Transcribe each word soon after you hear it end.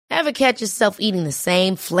Ever catch yourself eating the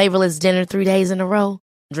same flavorless dinner 3 days in a row?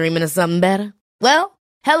 Dreaming of something better? Well,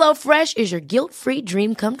 HelloFresh is your guilt-free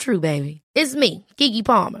dream come true, baby. It's me, Keke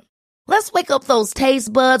Palmer. Let's wake up those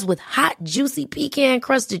taste buds with hot, juicy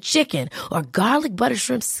pecan-crusted chicken or garlic butter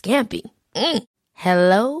shrimp scampi.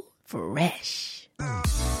 Hello Fresh.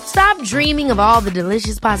 Stop dreaming of all the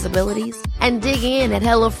delicious possibilities and dig in at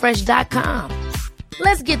HelloFresh.com.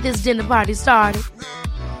 Let's get this dinner party started.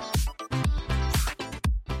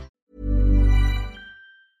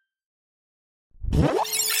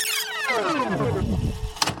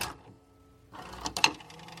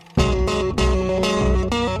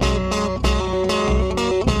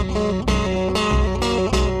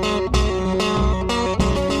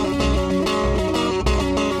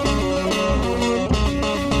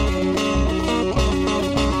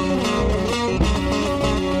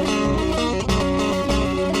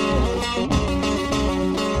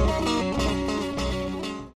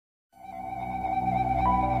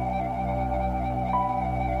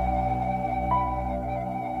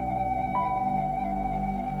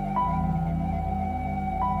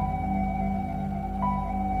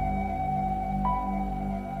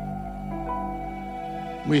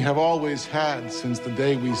 We have always had, since the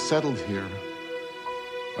day we settled here,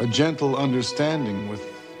 a gentle understanding with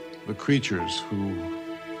the creatures who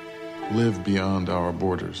live beyond our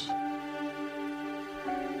borders.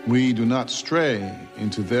 We do not stray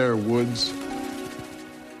into their woods.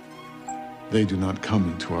 They do not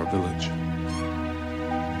come into our village.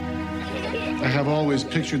 I have always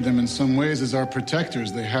pictured them in some ways as our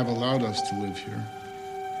protectors. They have allowed us to live here,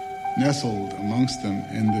 nestled amongst them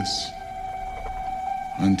in this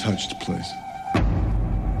untouched place.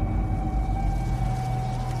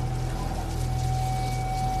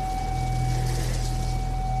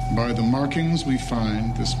 By the markings we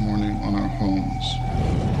find this morning on our homes,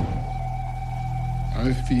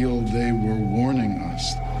 I feel they were warning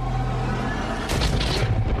us.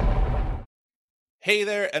 Hey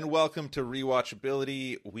there, and welcome to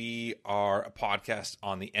Rewatchability. We are a podcast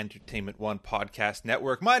on the Entertainment One Podcast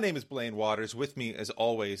Network. My name is Blaine Waters. With me, as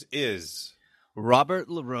always, is Robert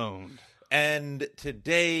Larone. And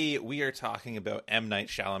today we are talking about M. Night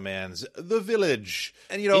Shyamalan's The Village.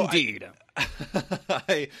 And Indeed.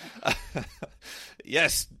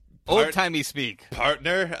 Yes. Old-timey speak.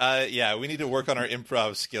 Partner. Yeah, we need to work on our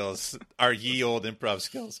improv skills, our ye old improv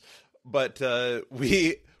skills. But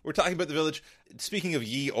we're talking about The Village. Speaking of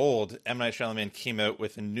ye old, M. Night Shyamalan came out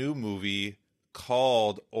with a new movie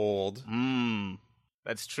called Old.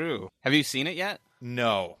 That's true. Have you seen it yet?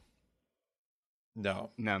 No,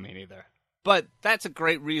 me neither. But that's a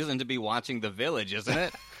great reason to be watching The Village, isn't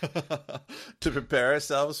it? To prepare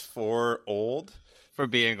ourselves for Old? For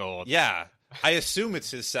being old. Yeah. I assume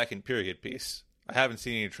it's his second period piece. I haven't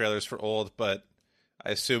seen any trailers for Old, but I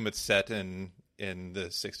assume it's set in the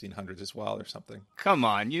 1600s as well or something. Come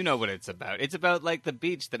on, you know what it's about. It's about, like, the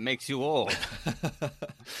beach that makes you old.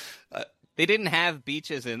 They didn't have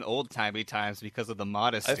beaches in old-timey times because of the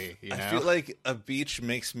modesty, you know? I feel like a beach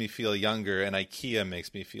makes me feel younger and IKEA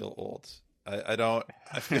makes me feel old. I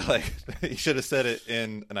feel like you should have said it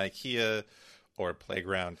in an IKEA or a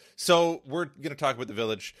playground. So we're going to talk about The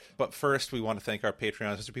Village, but first we want to thank our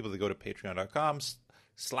Patreons. Those are people that go to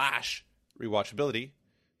patreon.com/rewatchability,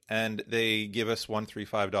 and they give us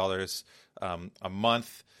 $135 a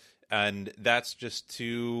month. And that's just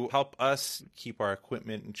to help us keep our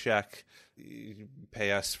equipment in check,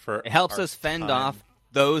 pay us for it helps us fend time off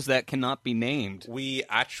those that cannot be named. We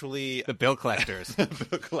actually... The bill collectors.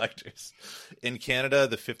 Bill collectors. In Canada,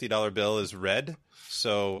 the $50 bill is red,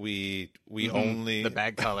 so we only... The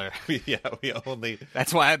bag color. we only...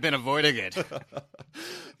 That's why I've been avoiding it.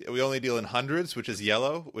 We only deal in hundreds, which is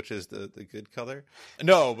yellow, which is the good color.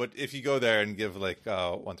 No, but if you go there and give like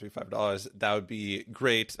 $135, that would be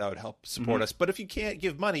great. That would help support us. But if you can't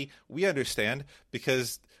give money, we understand,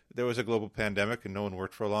 because there was a global pandemic and no one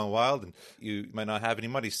worked for a long while and you might not have any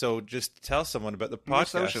money. So just tell someone about the podcast.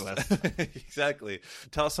 Socialist. Exactly.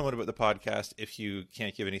 Tell someone about the podcast if you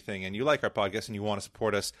can't give anything and you like our podcast and you want to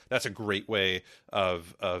support us. That's a great way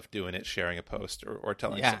of doing it, sharing a post or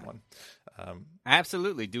telling someone.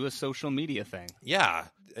 Absolutely. Do a social media thing. Yeah.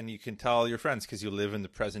 And you can tell your friends because you live in the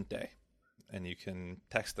present day. And you can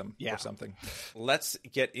text them or something. Let's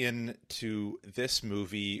get into this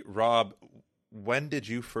movie. Rob, when did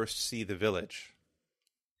you first see The Village?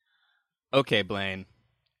 Okay, Blaine.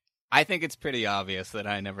 I think it's pretty obvious that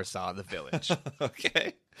I never saw The Village.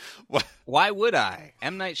 Okay. Why would I?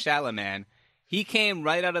 M. Night Shyamalan, he came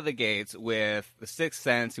right out of the gates with The Sixth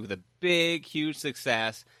Sense, with a big, huge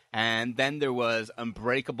success. And then there was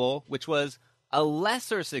Unbreakable, which was a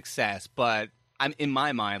lesser success, but I'm in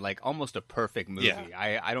my mind like almost a perfect movie.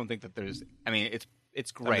 Yeah. I don't think that there's. I mean, it's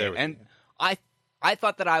I'm great, there with and you. I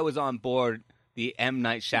thought that I was on board the M.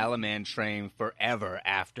 Night Shyamalan train forever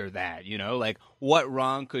after that. You know, like what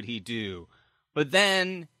wrong could he do? But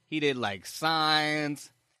then he did like Signs,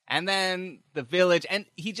 and then The Village, and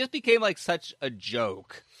he just became like such a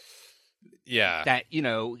joke Yeah. that, you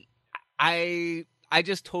know, I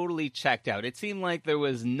just totally checked out. It seemed like there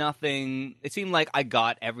was nothing. It seemed like I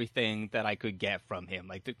got everything that I could get from him.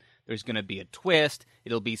 Like there's going to be a twist.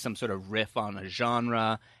 It'll be some sort of riff on a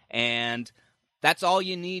genre, and that's all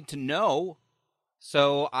you need to know.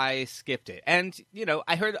 So I skipped it. And, you know,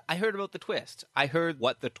 I heard about the twist. I heard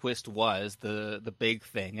what the twist was, the big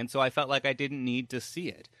thing. And so I felt like I didn't need to see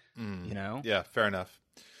it, you know? Yeah, fair enough.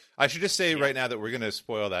 I should just say right now that we're going to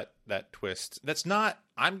spoil that twist. That's not,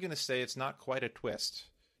 I'm going to say it's not quite a twist.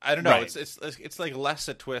 I don't know. Right. It's like less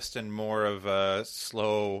a twist and more of a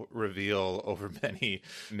slow reveal over many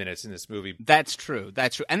minutes in this movie. That's true.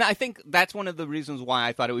 That's true. And I think that's one of the reasons why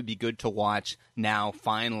I thought it would be good to watch now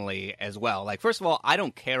finally as well. Like, first of all, I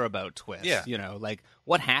don't care about twists. Yeah. You know, like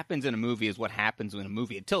what happens in a movie is what happens in a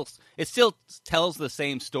movie. It still tells the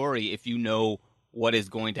same story if you know what is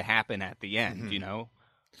going to happen at the end, you know?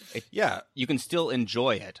 Yeah. You can still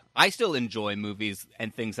enjoy it. I still enjoy movies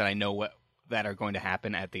and things that I know that are going to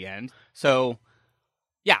happen at the end. So,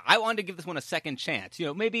 yeah, I wanted to give this one a second chance. You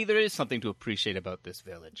know, maybe there is something to appreciate about this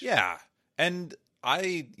Village. Yeah. And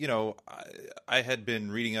I had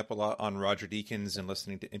been reading up a lot on Roger Deakins and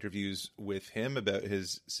listening to interviews with him about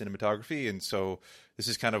his cinematography. And so this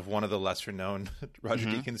is kind of one of the lesser known Roger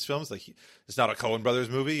Deakins films. Like it's not a Coen Brothers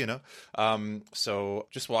movie, you know? So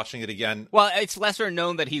just watching it again. Well, it's lesser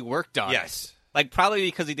known that he worked on it. Yes. Like probably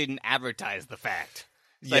because he didn't advertise the fact.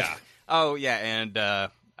 It's Yeah. Like, oh, yeah, and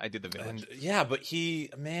I did the Village. And yeah, but he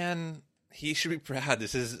should be proud.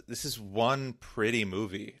 This is one pretty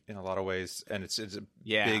movie in a lot of ways, and it's a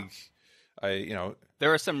big,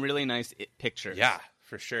 there are some really nice pictures. yeah,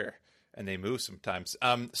 for sure, and they move sometimes.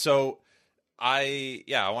 So I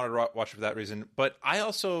wanted to watch it for that reason, but I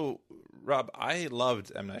also, Rob, I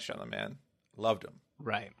loved M. Night Shyamalan, loved him.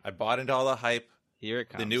 Right. I bought into all the hype. Here it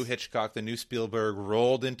comes. The new Hitchcock, the new Spielberg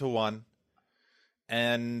rolled into one,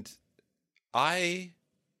 and I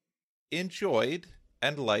enjoyed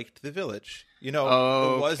and liked The Village. You know,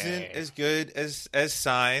 Okay. It wasn't as good as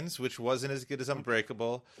Signs, which wasn't as good as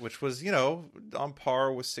Unbreakable, which was, you know, on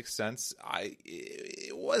par with Sixth Sense.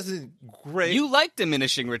 It wasn't great. You like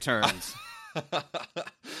Diminishing Returns.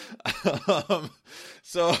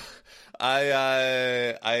 So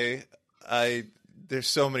I there's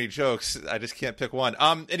so many jokes, I just can't pick one.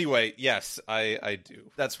 Anyway, yes, I do.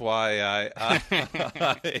 That's why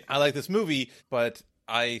I like this movie, but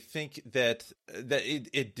I think that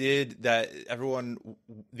it did that everyone,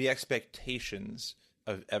 the expectations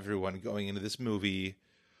of everyone going into this movie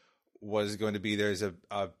was going to be there's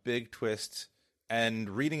a big twist, and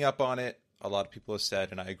reading up on it, a lot of people have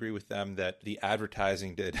said, and I agree with them, that the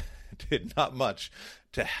advertising did not much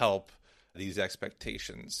to help these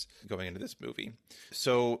expectations going into this movie.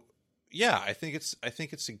 So yeah, I think it's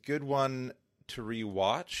a good one to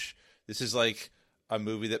rewatch. This is like a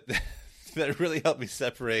movie that that really helped me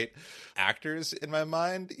separate actors in my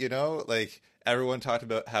mind, you know? Like everyone talked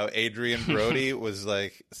about how Adrian Brody was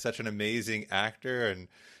like such an amazing actor, and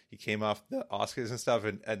he came off the Oscars and stuff,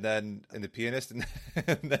 and then in The Pianist, and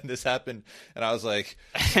then this happened, and I was like,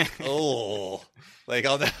 oh, like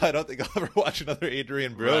I don't think I'll ever watch another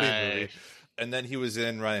Adrian Brody movie. And then he was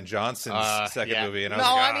in Rian Johnson's second movie, and I was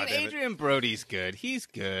like, I mean, Adrian Brody's good. He's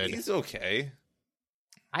good. He's okay.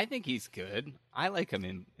 I think he's good. I like him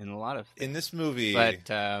in a lot of things. In this movie, But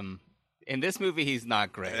in this movie, he's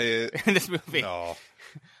not great. In this movie, no.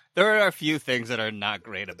 there are a few things that are not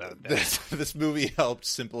great about this. This movie helped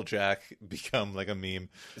Simple Jack become like a meme.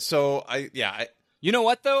 So You know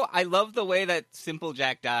what, though? I love the way that Simple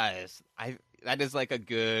Jack dies. That is like a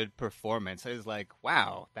good performance. It's like,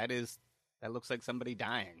 wow, that looks like somebody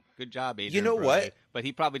dying. Good job, Adrian. You know Brody. what? But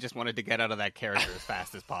he probably just wanted to get out of that character as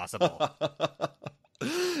fast as possible.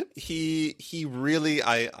 He really,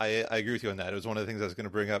 I agree with you on that. It was one of the things I was going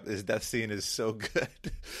to bring up. His death scene is so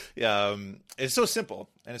good. Yeah, it's so simple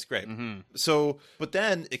and it's great. Mm-hmm. So, but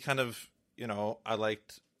then it kind of, you know, I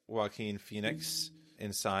liked Joaquin Phoenix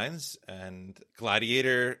in Signs, and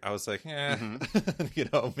Gladiator, I was like, you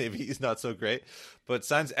know, maybe he's not so great. But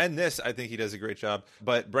Signs and this, I think he does a great job.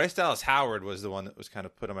 But Bryce Dallas Howard was the one that was kind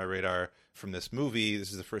of put on my radar from this movie.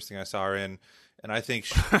 This is the first thing I saw her in. And I think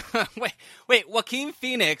wait, Joaquin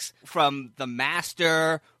Phoenix from The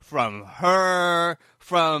Master, from Her,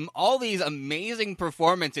 from all these amazing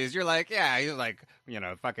performances, you're like, yeah, he's like,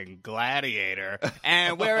 fucking Gladiator.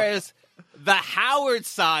 And whereas the Howard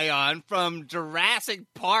Scion from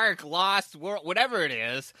Jurassic Park, Lost World, whatever it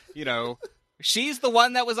is, she's the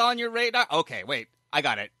one that was on your radar. Okay, wait, I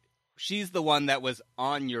got it. She's the one that was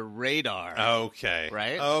on your radar. Okay.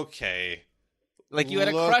 Right? Okay. Like you had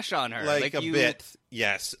a crush on her. Like a bit,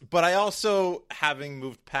 yes. But I also, having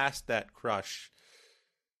moved past that crush,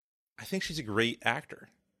 I think she's a great actor.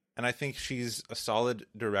 And I think she's a solid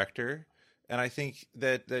director. And I think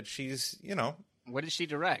that she's, What did she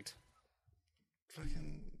direct?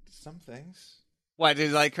 Fucking some things. What,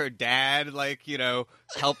 did like her dad,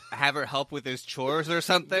 have her help with his chores or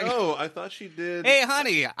something? No, I thought she did. Hey,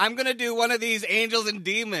 honey, I'm going to do one of these Angels and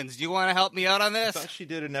Demons. Do you want to help me out on this? I thought she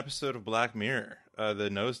did an episode of Black Mirror, the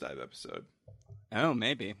Nosedive episode. Oh,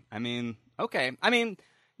 maybe. I mean, okay. I mean,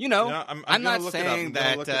 I'm not saying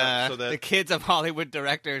that the kids of Hollywood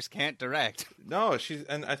directors can't direct. No,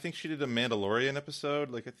 and I think she did a Mandalorian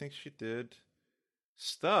episode. Like, I think she did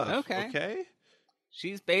stuff. Okay?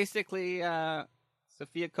 She's basically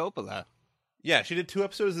Sofia Coppola. Yeah, she did 2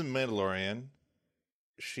 episodes of Mandalorian.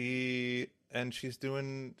 She's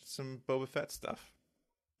doing some Boba Fett stuff.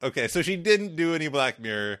 Okay, so she didn't do any Black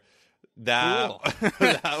Mirror. Cool.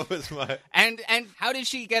 That was my... And how did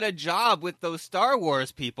she get a job with those Star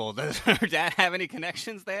Wars people? Does her dad have any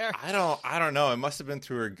connections there? I don't know. It must have been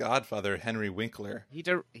through her godfather, Henry Winkler.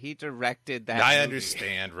 He directed that I movie.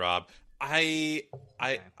 Understand, Rob. I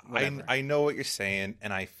know what you're saying,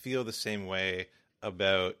 and I feel the same way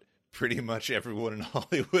about pretty much everyone in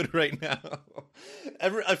Hollywood right now.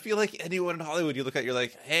 I feel like anyone in Hollywood you look at, you're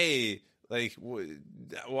like, hey, like,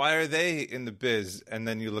 why are they in the biz? And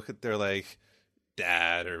then you look at their, like,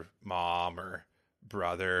 dad or mom or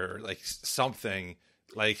brother or, like, something.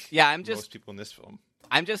 Like, most people in this film.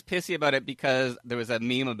 I'm just pissy about it because there was a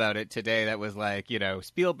meme about it today that was like,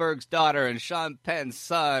 Spielberg's daughter and Sean Penn's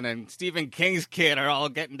son and Stephen King's kid are all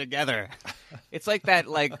getting together. It's like that,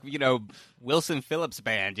 like, Wilson Phillips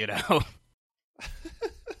band,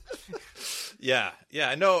 Yeah,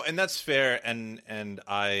 no, and that's fair, and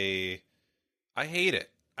I hate it.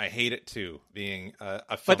 I hate it too, being a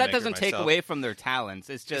filmmaker. But that doesn't myself. take away from their talents.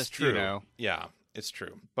 It's just, it's true. Yeah. It's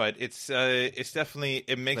true, but it's definitely,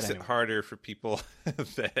 it makes it harder for people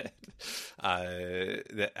that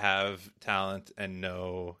have talent and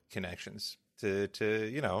no connections to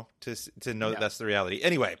know that that's the reality.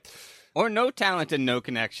 Anyway, or no talent and no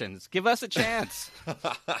connections. Give us a chance.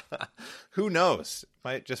 Who knows?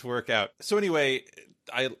 Might just work out. So anyway,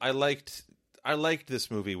 I liked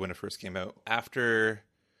this movie when it first came out. After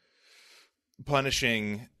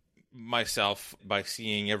punishing myself by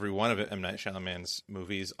seeing every one of M. Night Shyamalan's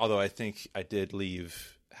movies, although I think I did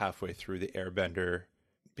leave halfway through The Airbender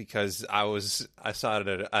because I saw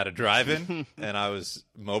it at a drive-in and I was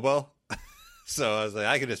mobile, so I was like,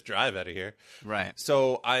 I can just drive out of here. Right.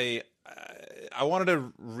 So I wanted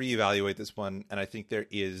to reevaluate this one, and I think there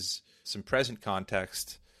is some present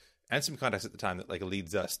context and some context at the time that like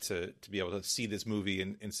leads us to be able to see this movie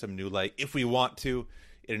in some new light if we want to.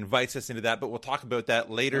 It invites us into that, but we'll talk about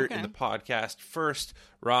that later in the podcast. First,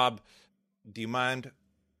 Rob, do you mind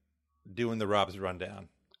doing the Rob's rundown?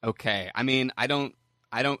 Okay. I mean, I don't,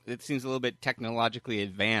 it seems a little bit technologically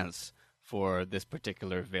advanced for this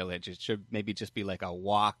particular village. It should maybe just be like a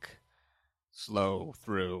walk slow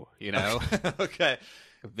through, Okay.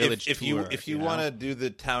 A village tour. If you want to do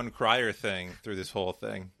the town crier thing through this whole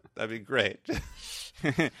thing, that'd be great.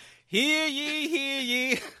 Hear ye, hear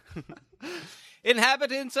ye.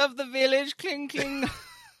 Inhabitants of the village, cling, cling.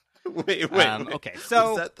 Wait. Okay,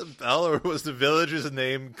 so... Was that the bell, or was the village's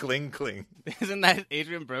name Kling Kling? Isn't that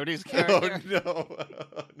Adrian Brody's character? Oh,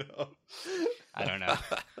 no. I don't know.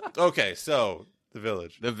 Okay, so, the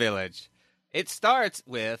village. The village. It starts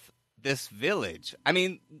with this village. I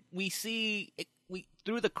mean, we see...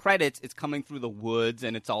 through the credits, it's coming through the woods,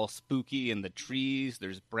 and it's all spooky, and the trees,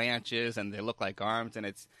 there's branches, and they look like arms, and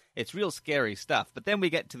it's real scary stuff. But then we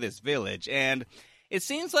get to this village, and it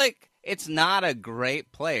seems like it's not a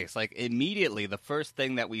great place. Like, immediately, the first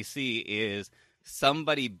thing that we see is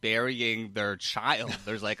somebody burying their child.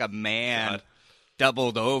 There's, like, a man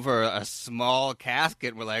doubled over a small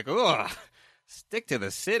casket. We're like, ugh, stick to the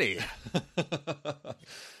city.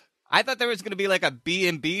 I thought there was going to be like a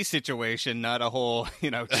B&B situation, not a whole,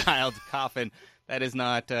 child's coffin. That is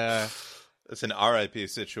not... It's an RIP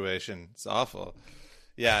situation. It's awful.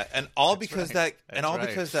 Yeah, and all because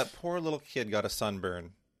because that poor little kid got a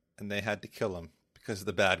sunburn, and they had to kill him because of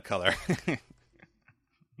the bad color.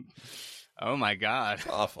 Oh my God.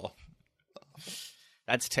 Awful.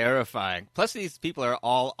 That's terrifying. Plus, these people are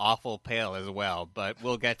all awful pale as well, but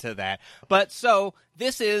we'll get to that. But so,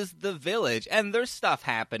 this is the village, and there's stuff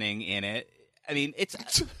happening in it. I mean,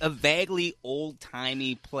 it's a vaguely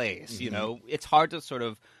old-timey place, you know? It's hard to sort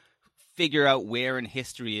of figure out where in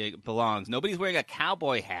history it belongs. Nobody's wearing a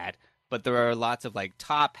cowboy hat, but there are lots of, like,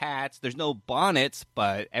 top hats. There's no bonnets,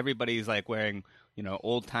 but everybody's, like, wearing, you know,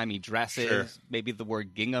 old-timey dresses. Sure. Maybe the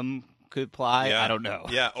word gingham could apply. Yeah. I don't know.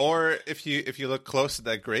 Yeah, or if you look close at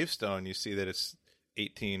that gravestone, you see that it's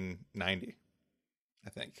 1890, I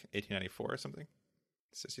think. 1894 or something.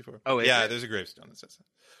 64. Oh, is yeah, it? there's a gravestone that says that.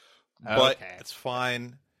 But Okay. it's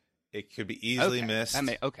fine. It could be easily Okay. missed.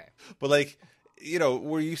 Okay. But like, you know,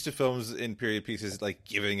 we're used to films in period pieces like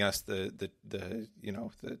giving us the you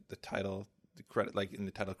know, the title, the credit, like in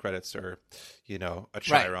the title credits, or, you know, a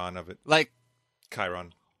chiron of it, Like,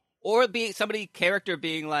 chiron. or be somebody character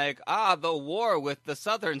being like, the war with the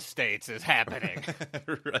southern states is happening.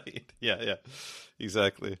 Right. Yeah.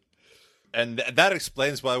 Exactly. And that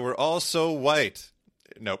explains why we're all so white.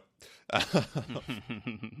 Nope.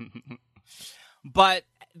 But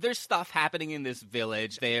there's stuff happening in this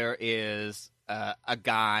village. There is a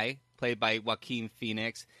guy played by Joaquin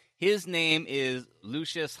Phoenix. His name is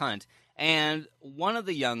Lucius Hunt. And one of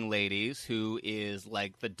the young ladies, who is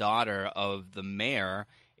like the daughter of the mayor,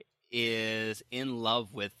 is in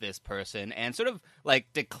love with this person and sort of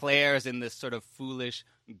like declares in this sort of foolish,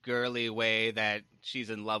 girly way that she's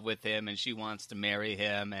in love with him and she wants to marry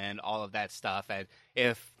him and all of that stuff. And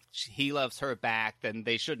if he loves her back, then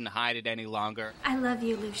they shouldn't hide it any longer. I love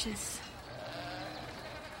you, Lucius.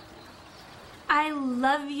 I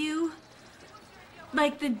love you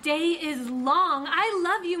like the day is long. I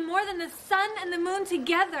love you more than the sun and the moon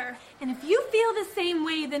together. And if you feel the same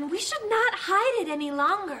way, then we should not hide it any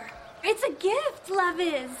longer. It's a gift, love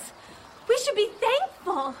is. We should be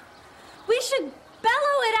thankful. We should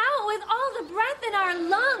bellow it out with all the breath in our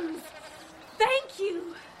lungs. Thank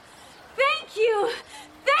you. Thank you.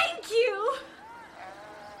 Thank you.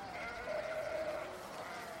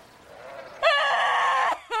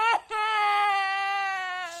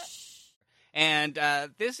 And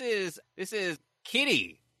this is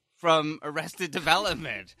Kitty from Arrested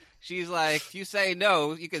Development. She's like, if you say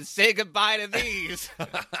no, you can say goodbye to these.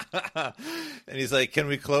 And he's like, can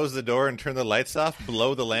we close the door and turn the lights off,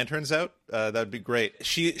 blow the lanterns out? That'd be great.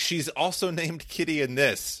 She's also named Kitty in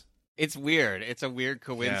this. It's weird. It's a weird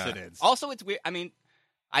coincidence. Yeah. Also, it's weird. I mean,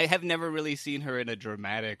 I have never really seen her in a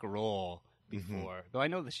dramatic role before, though I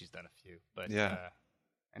know that she's done a few. But Yeah.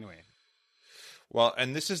 Anyway. Well,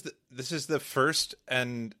 and this is the first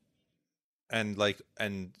and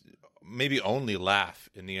maybe only laugh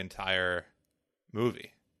in the entire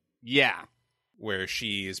movie, Yeah. where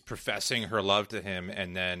she is professing her love to him,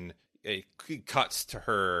 and then it cuts to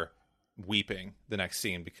her weeping the next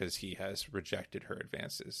scene because he has rejected her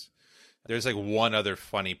advances. There's like one other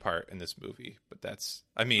funny part in this movie, but that's,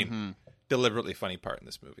 I mean, deliberately funny part in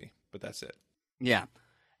this movie, but that's it. Yeah.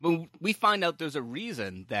 But we find out there's a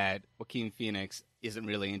reason that Joaquin Phoenix isn't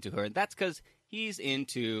really into her, and that's because he's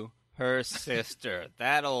into her sister,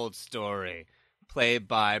 that old story, played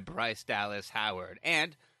by Bryce Dallas Howard.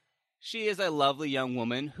 And she is a lovely young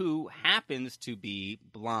woman who happens to be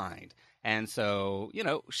blind. And so, you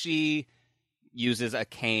know, she uses a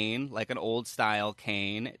cane, like an old-style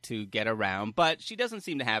cane, to get around, but she doesn't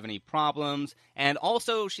seem to have any problems. And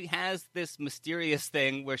also, she has this mysterious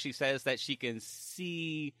thing where she says that she can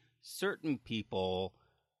see certain people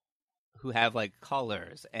who have, like,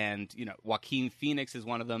 colors. And, you know, Joaquin Phoenix is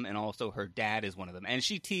one of them, and also her dad is one of them. And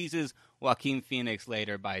she teases Joaquin Phoenix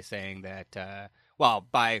later by saying that,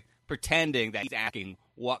 by pretending that he's asking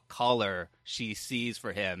what color she sees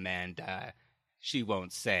for him, and she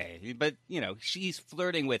won't say. But, you know, she's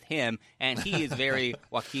flirting with him, and he is very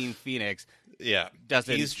Joaquin Phoenix. Yeah.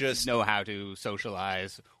 Doesn't He's just know how to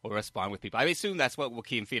socialize or respond with people. I assume that's what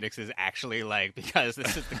Joaquin Phoenix is actually like, because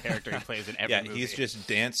this is the character he plays in every movie. He's just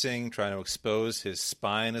dancing, trying to expose his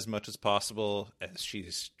spine as much as possible as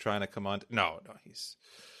she's trying to come on. No,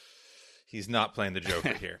 he's not playing the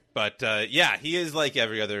Joker here. But he is like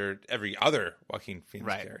every other Joaquin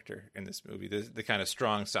Phoenix character in this movie. The kind of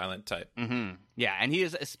strong, silent type. Mm-hmm. Yeah, and he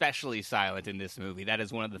is especially silent in this movie. That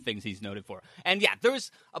is one of the things he's noted for. And yeah, there's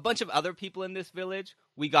a bunch of other people in this village.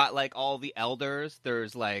 We got like all the elders.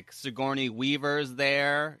 There's like Sigourney Weaver's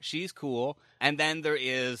there. She's cool. And then there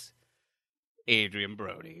is Adrian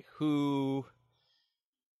Brody, who,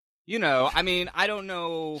 you know, I mean, I don't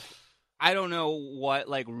know what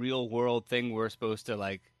like real world thing we're supposed to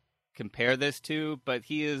like compare this to, but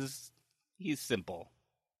he's simple.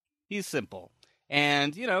 He's simple.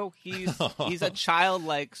 And, you know, he's a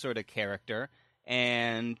childlike sort of character,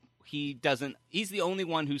 and he's the only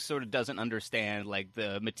one who sort of doesn't understand, like,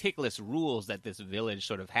 the meticulous rules that this village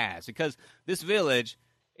sort of has. Because this village,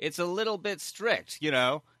 it's a little bit strict, you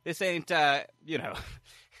know? This ain't, you know,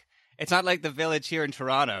 it's not like the village here in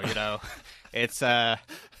Toronto, you know? It's a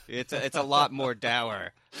lot more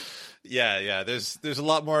dour. Yeah. There's a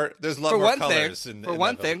lot more. There's a lot more colors. For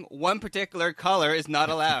one thing, one particular color is not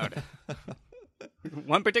allowed.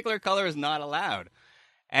 One particular color is not allowed,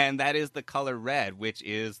 and that is the color red, which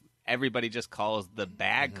is everybody just calls the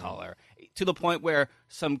bad color. To the point where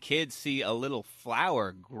some kids see a little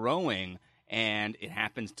flower growing, and it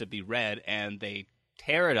happens to be red, and they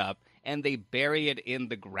tear it up and they bury it in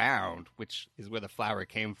the ground, which is where the flower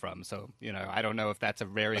came from. So, you know, I don't know if that's a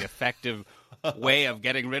very effective way of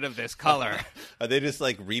getting rid of this color. Are they just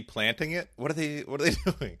like replanting it? What are they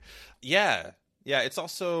doing? Yeah. It's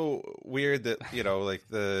also weird that, you know, like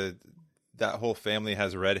that whole family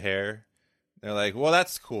has red hair. They're like, well,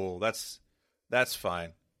 that's cool. That's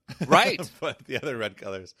fine. Right. But the other red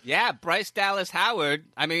colors. Yeah, Bryce Dallas Howard.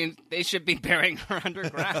 I mean, they should be burying her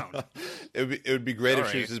underground. It would be great if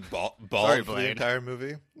she was just bald Sorry, for the entire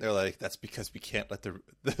movie. They're like, that's because we can't let the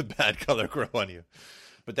bad color grow on you.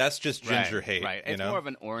 But that's just ginger hate. Right. You It's know? more of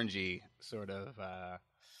an orangey sort of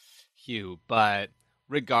hue. But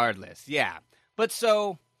regardless, yeah. But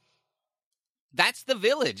so that's the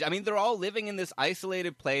village. I mean, they're all living in this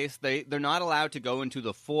isolated place. They're not allowed to go into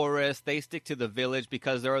the forest. They stick to the village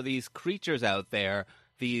because there are these creatures out there,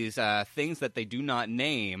 these things that they do not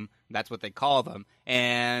name. That's what they call them.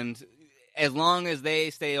 And as long as they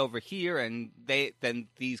stay over here, and then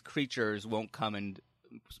these creatures won't come and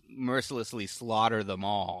mercilessly slaughter them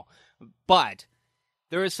all. But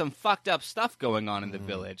there is some fucked up stuff going on in the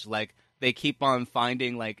village. Like, they keep on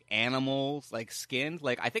finding, like, animals, like, skinned.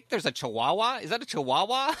 Like, I think there's a chihuahua. Is that a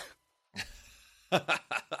chihuahua?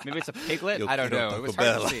 Maybe it's a piglet? I don't know. It was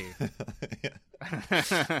hard to see.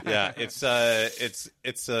 Yeah, it's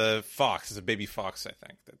a fox. It's a baby fox, I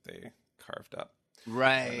think, that they carved up.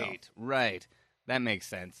 Right. That makes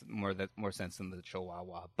sense. More sense than the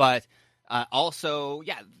chihuahua. But also,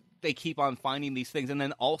 yeah, they keep on finding these things. And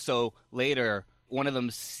then also later, one of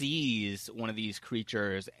them sees one of these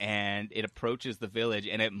creatures, and it approaches the village,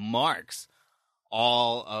 and it marks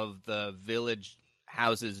all of the village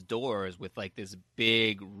houses' doors with, like, this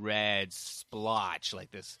big red splotch,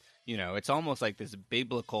 like this, you know, it's almost like this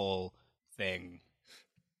biblical thing.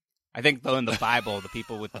 I think, though, in the Bible, the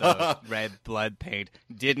people with the red blood paint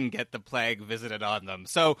didn't get the plague visited on them.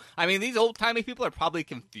 So, I mean, these old-timey people are probably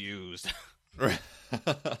confused.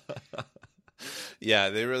 Yeah,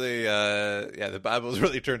 they really, the Bible's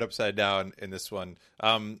really turned upside down in this one.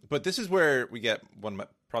 But this is where we get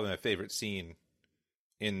probably my favorite scene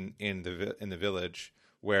in the village,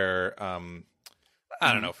 where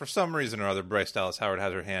I don't know, for some reason or other, Bryce Dallas Howard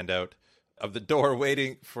has her hand out of the door,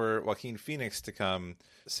 waiting for Joaquin Phoenix to come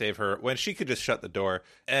save her when she could just shut the door.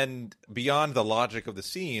 And beyond the logic of the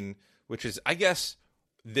scene, which is, I guess,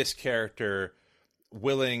 this character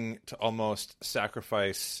willing to almost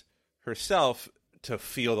sacrifice herself to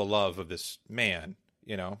feel the love of this man,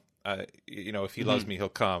 you know, if he loves me, he'll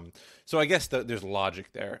come. So I guess there's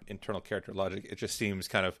logic there, internal character logic. It just seems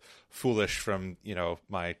kind of foolish from, you know,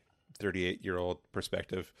 my 38-year-old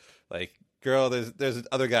perspective. Like, girl, there's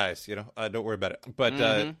other guys, you know, don't worry about it. But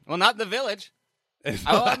well, not the village.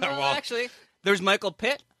 Actually, there's Michael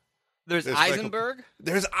Pitt. There's Eisenberg.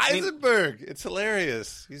 There's Eisenberg. It's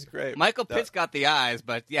hilarious. He's great. Michael Pitt's got the eyes,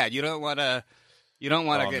 but yeah, you don't want to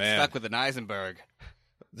get stuck with an Eisenberg.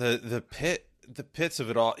 The Pitts of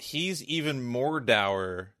it all. He's even more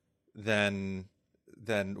dour than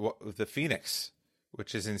the Phoenix,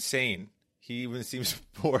 which is insane. He even seems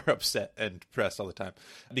more upset and depressed all the time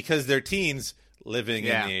because they're teens living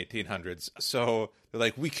in the 1800s. So they're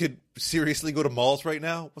like, we could seriously go to malls right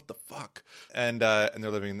now? What the fuck? And they're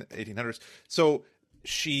living in the 1800s. So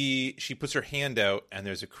she puts her hand out, and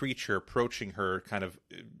there's a creature approaching her, kind of,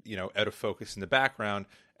 you know, out of focus in the background.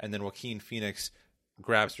 And then Joaquin Phoenix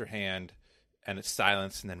grabs her hand, and it's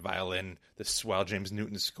silence, and then violin, the swell James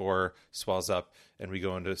Newton score swells up, and we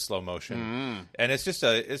go into slow motion. And it's just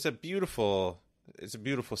a beautiful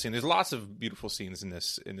scene. There's lots of beautiful scenes in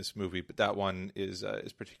this movie, but that one is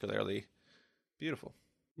particularly beautiful.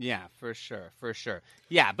 Yeah, for sure.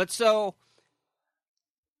 Yeah, but so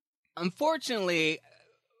unfortunately,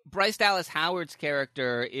 Bryce Dallas Howard's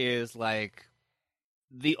character is like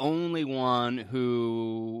the only one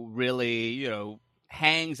who really, you know,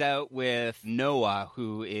 hangs out with Noah,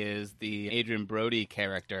 who is the Adrian Brody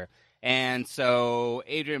character. And so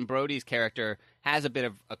Adrian Brody's character has a bit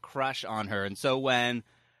of a crush on her. And so when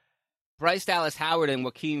Bryce Dallas Howard and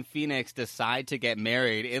Joaquin Phoenix decide to get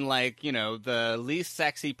married in, like, you know, the least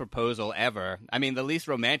sexy proposal ever. I mean, the least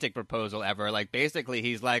romantic proposal ever. Like, basically,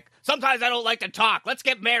 he's like, sometimes I don't like to talk. Let's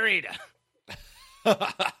get married.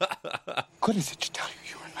 Good is it to tell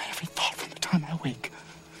you are in my every thought from the time I wake?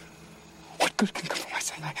 What good can come from my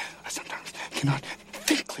saying I sometimes cannot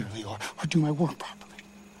think clearly or do my work properly?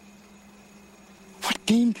 What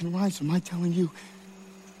gain can arise from my telling you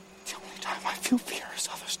the only time I feel fear as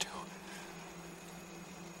others do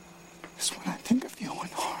is when I think of you in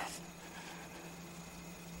harm.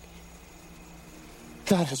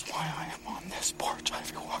 That is why I am on this porch,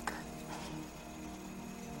 Ivy Walker.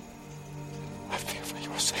 I fear for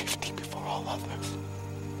your safety before all others.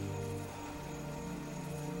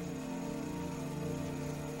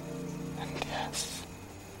 And yes,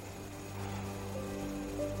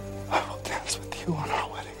 I will dance with you on our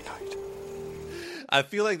wedding night. I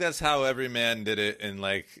feel like that's how every man did it in,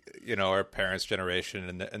 like, you know, our parents'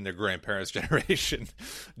 generation and their grandparents' generation.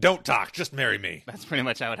 Don't talk, just marry me. That's pretty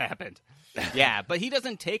much how it happened. Yeah, but he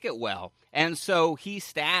doesn't take it well. And so he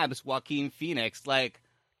stabs Joaquin Phoenix, like,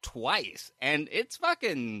 twice. And it's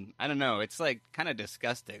fucking, I don't know, it's, like, kind of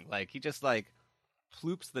disgusting. Like, he just, like,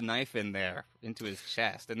 ploops the knife in there into his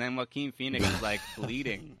chest. And then Joaquin Phoenix is, like,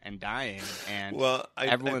 bleeding and dying. And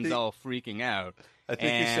everyone's all freaking out. I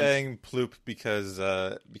think you're saying ploop because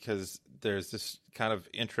there's this kind of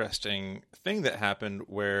interesting thing that happened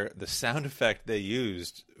where the sound effect they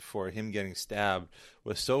used for him getting stabbed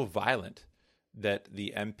was so violent that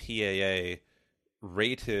the MPAA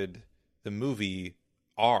rated the movie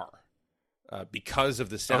R because of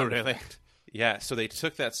the sound effect. Yeah, so they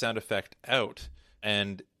took that sound effect out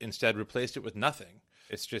and instead replaced it with nothing.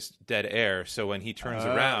 It's just dead air. So when he turns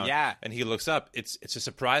around and he looks up, it's a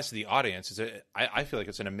surprise to the audience. I feel like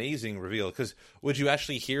it's an amazing reveal because would you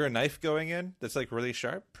actually hear a knife going in that's like really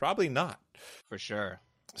sharp? Probably not. For sure.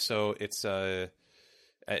 So it's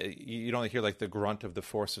you don't hear like the grunt of the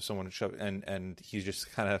force of someone and he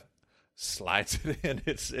just kind of slides it in.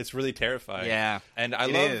 It's really terrifying. Yeah, and I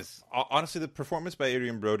love honestly the performance by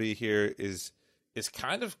Adrien Brody here is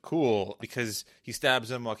kind of cool because he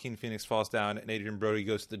stabs him, Joaquin Phoenix falls down, and Adrien Brody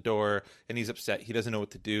goes to the door, and he's upset. He doesn't know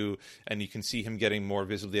what to do, and you can see him getting more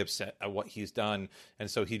visibly upset at what he's done,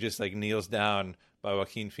 and so he just, like, kneels down by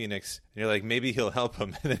Joaquin Phoenix, and you're like, maybe he'll help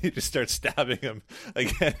him, and then he just starts stabbing him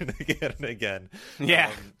again and again and again.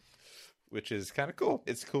 Yeah. Which is kind of cool.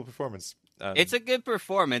 It's a cool performance. It's a good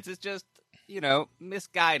performance. It's just, you know,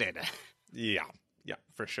 misguided. Yeah,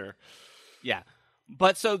 for sure. Yeah.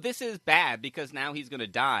 But so this is bad because now he's going to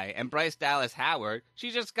die. And Bryce Dallas Howard,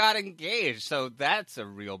 she just got engaged. So that's a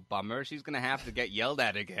real bummer. She's going to have to get yelled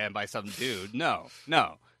at again by some dude. No.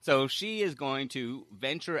 So she is going to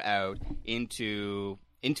venture out into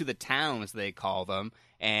the towns, they call them,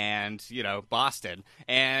 and, you know, Boston.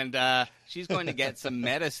 And she's going to get some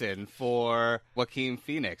medicine for Joaquin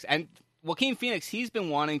Phoenix. And Joaquin Phoenix, he's been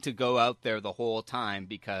wanting to go out there the whole time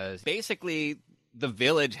because basically the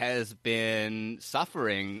village has been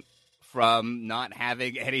suffering from not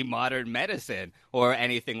having any modern medicine or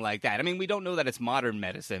anything like that. I mean, we don't know that it's modern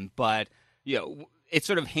medicine, but, you know, it's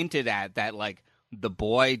sort of hinted at that, like, the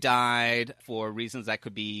boy died for reasons that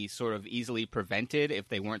could be sort of easily prevented if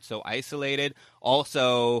they weren't so isolated.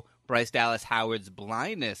 Also, Bryce Dallas Howard's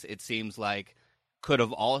blindness, it seems like, could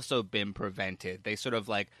have also been prevented. They sort of,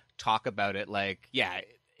 like, talk about it like, yeah,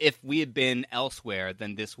 if we had been elsewhere,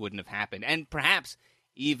 then this wouldn't have happened. And perhaps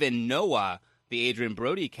even Noah, the Adrien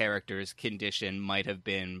Brody character's condition, might have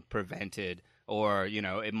been prevented, or, you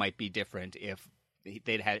know, it might be different if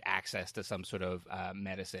they'd had access to some sort of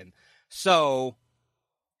medicine. So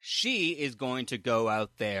she is going to go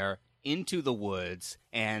out there into the woods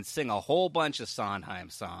and sing a whole bunch of Sondheim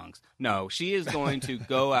songs. No, she is going to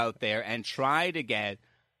go out there and try to get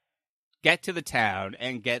to the town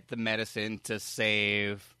and get the medicine to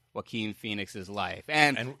save Joaquin Phoenix's life.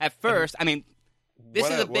 And at first, I mean, this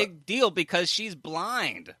is a big deal because she's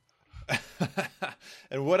blind.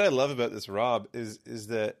 And what I love about this, Rob, is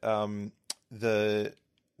that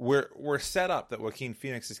we're set up that Joaquin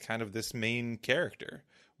Phoenix is kind of this main character.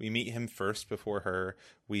 We meet him first before her.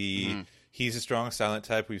 He's a strong silent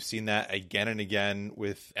type. We've seen that again and again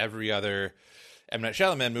with every other M. Night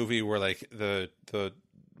Shyamalan movie where, like, the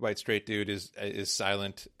white straight dude is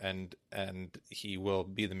silent and he will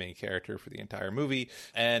be the main character for the entire movie.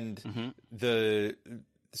 And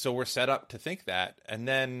so we're set up to think that. And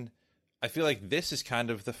then I feel like this is kind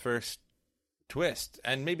of the first twist,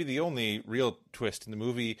 and maybe the only real twist in the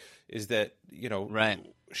movie, is that, you know, right,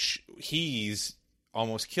 he's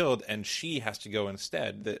almost killed, and she has to go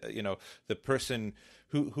instead. The person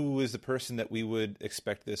who is the person that we would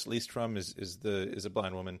expect this least from is a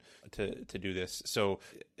blind woman to do this. So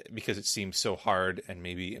because it seems so hard and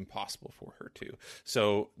maybe impossible for her to.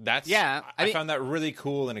 So that's I found that really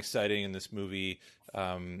cool and exciting in this movie.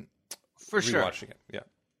 For sure, rewatching it, yeah.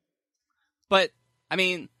 But I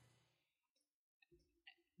mean,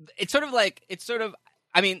 it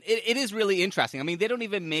is really interesting. I mean, they don't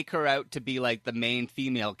even make her out to be like the main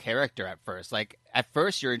female character at first. Like at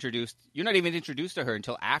first you're not even introduced to her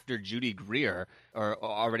until after Judy Greer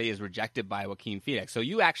already is rejected by Joaquin Phoenix. So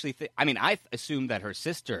you actually I assumed that her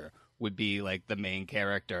sister would be like the main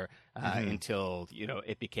character until,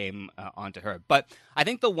 it became onto her. But I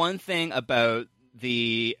think the one thing about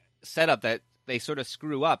the setup that they sort of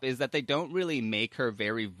screw up is that they don't really make her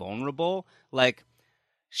very vulnerable. Like,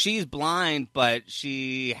 she's blind, but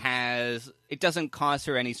it doesn't cause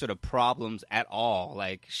her any sort of problems at all.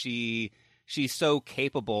 Like, she's so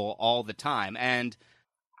capable all the time. And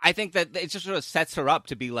I think that it just sort of sets her up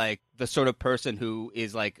to be like the sort of person who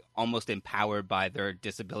is like almost empowered by their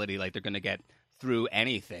disability. Like, they're going to get through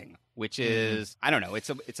anything, which is, I don't know, it's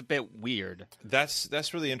a bit weird.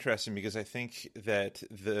 That's really interesting, because I think that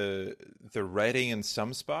the writing in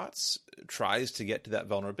some spots tries to get to that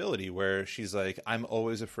vulnerability where she's like, I'm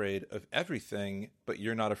always afraid of everything, but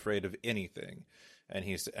you're not afraid of anything.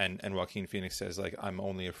 And Joaquin Phoenix says, like, I'm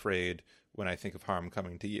only afraid when I think of harm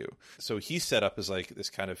coming to you. So he's set up as like this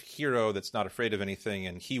kind of hero that's not afraid of anything,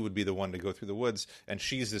 and he would be the one to go through the woods, and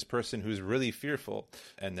she's this person who's really fearful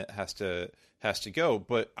and that has to go.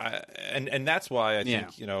 But and that's why I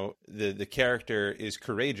think the character is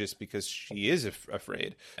courageous, because she is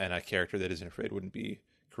afraid, and a character that isn't afraid wouldn't be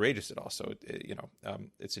courageous at all. So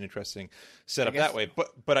it's an interesting setup that way.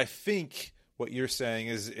 But I think what you're saying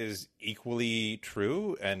is equally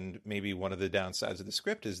true, and maybe one of the downsides of the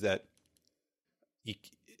script is that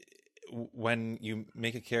when you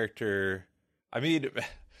make a character, I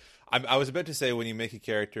was about to say when you make a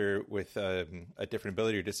character with a different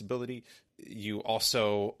ability or disability, you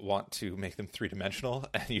also want to make them three-dimensional,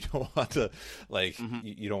 and you don't want to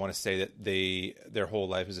you don't want to say that their whole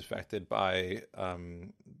life is affected by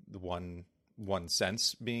the one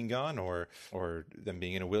sense being gone, or them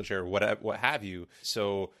being in a wheelchair, or what have you.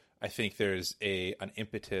 So I think there's an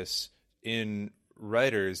impetus in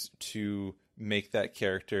writers to make that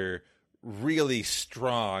character really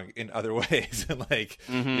strong in other ways, and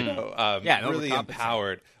really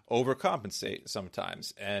empowered, overcompensate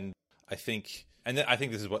sometimes. And I think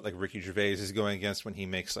this is what like Ricky Gervais is going against when he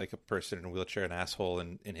makes like a person in a wheelchair an asshole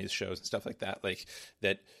in his shows and stuff like that. Like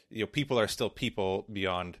that, people are still people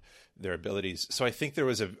beyond their abilities. So I think there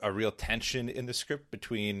was a real tension in the script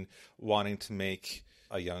between wanting to make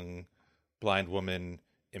a young blind woman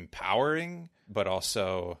empowering, but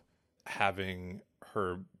also having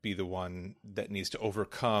her be the one that needs to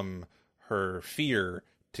overcome her fear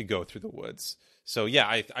to go through the woods. So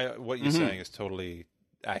yeah, what you're saying is totally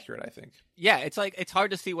accurate, I think. Yeah, it's like, it's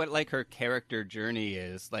hard to see what like her character journey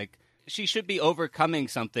is. Like, she should be overcoming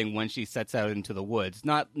something when she sets out into the woods,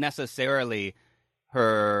 not necessarily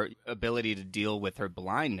her ability to deal with her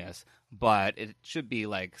blindness, but it should be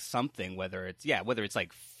like something, whether it's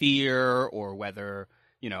like fear, or whether,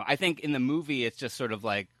 I think in the movie it's just sort of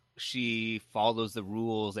like she follows the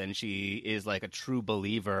rules and she is like a true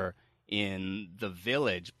believer in the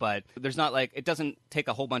village, but there's not like, it doesn't take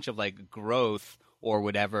a whole bunch of like growth or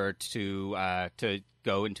whatever to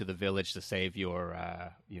go into the village to save your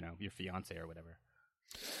your fiance or whatever.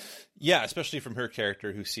 Yeah, especially from her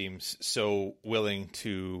character, who seems so willing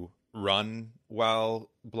to run while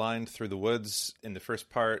blind through the woods in the first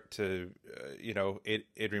part, to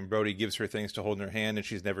Adrian Brody gives her things to hold in her hand, and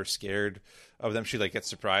she's never scared of them. She like gets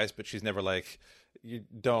surprised, but she's never like, you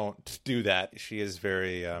don't do that. She is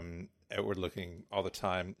very outward looking all the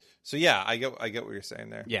time. So yeah, I get what you're saying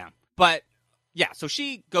there. Yeah, but yeah, so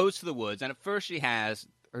she goes to the woods, and at first she has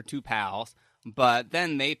her two pals, but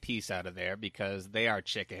then they piece out of there because they are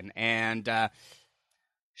chicken. And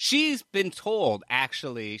she's been told,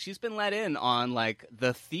 actually, she's been let in on like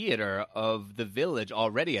the theater of the village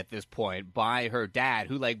already at this point by her dad,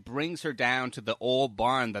 who like brings her down to the old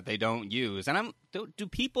barn that they don't use. And do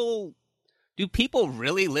people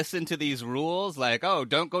really listen to these rules? Like, oh,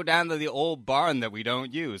 don't go down to the old barn that we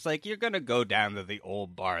don't use. Like, you're going to go down to the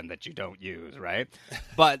old barn that you don't use, right?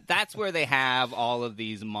 But that's where they have all of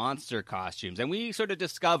these monster costumes. And we sort of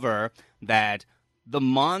discover that the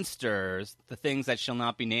monsters, the things that shall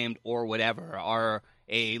not be named or whatever, are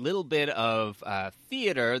a little bit of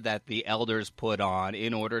theater that the elders put on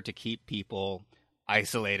in order to keep people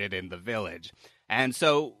isolated in the village. And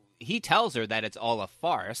so he tells her that it's all a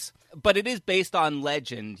farce, but it is based on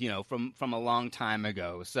legend, from a long time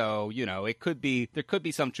ago. So, there could be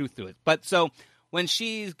some truth to it. But so when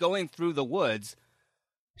she's going through the woods,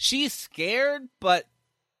 she's scared, but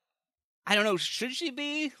I don't know, should she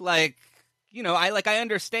be? Like, I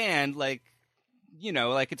understand, like,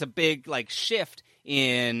 it's a big, like, shift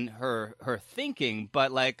in her thinking,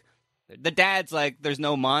 but, like, the dad's like, there's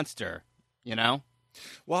no monster,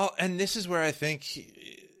 Well, and this is where I think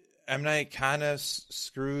M. Night kind of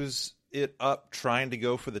screws it up trying to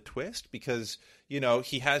go for the twist, because,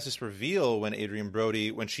 he has this reveal when Adrian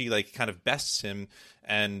Brody, when she, like, kind of bests him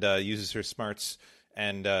and uses her smarts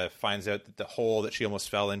and finds out that the hole that she almost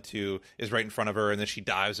fell into is right in front of her, and then she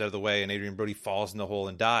dives out of the way, and Adrian Brody falls in the hole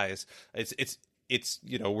and dies. It's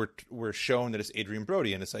we're shown that it's Adrian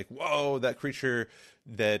Brody, and it's like, whoa, that creature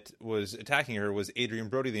that was attacking her was Adrian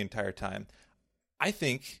Brody the entire time. I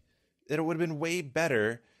think that it would have been way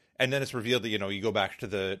better, and then it's revealed that, you go back to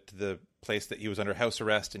the place that he was under house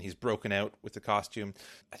arrest and he's broken out with the costume.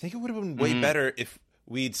 I think it would have been way better if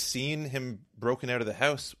we'd seen him broken out of the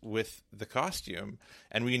house with the costume,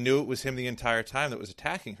 and we knew it was him the entire time that was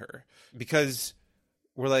attacking her, because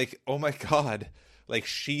we're like, oh my God, like,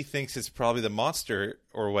 she thinks it's probably the monster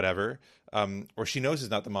or whatever, or she knows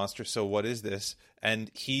it's not the monster, so what is this?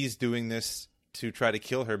 And he's doing this to try to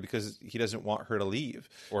kill her because he doesn't want her to leave,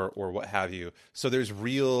 or what have you. So there's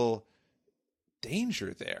real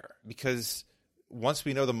danger there, because once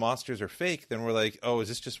we know the monsters are fake, then we're like, oh, is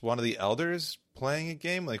this just one of the elders playing a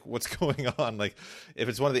game? Like, what's going on? Like, if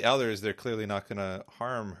it's one of the elders, they're clearly not going to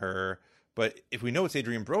harm her. But if we know it's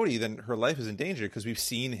Adrian Brody, then her life is in danger because we've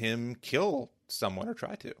seen him kill someone or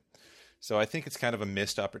try to. So I think it's kind of a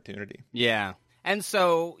missed opportunity. Yeah. And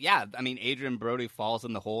so, yeah, I mean, Adrian Brody falls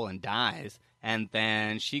in the hole and dies. And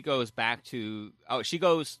then she goes back to,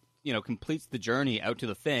 completes the journey out to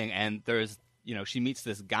the thing. And there's, she meets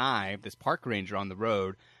this guy, this park ranger on the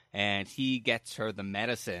road, and he gets her the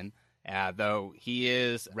medicine, though he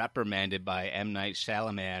is reprimanded by M. Night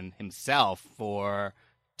Shyamalan himself for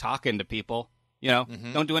talking to people.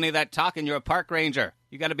 Don't do any of that talking. You're a park ranger.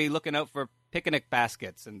 You got to be looking out for picnic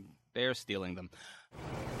baskets, and they're stealing them.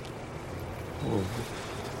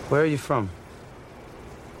 Where are you from?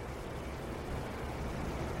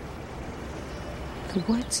 The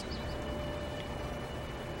woods.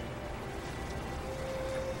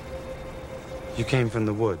 You came from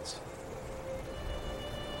the woods.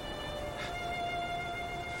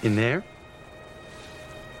 In there?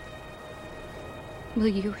 Will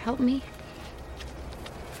you help me?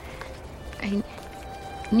 I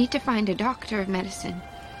need to find a doctor of medicine.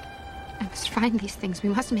 I must find these things. We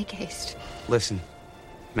must make haste. Listen,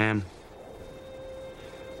 ma'am.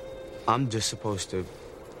 I'm just supposed to...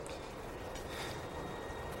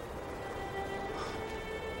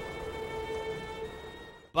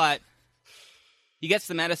 But he gets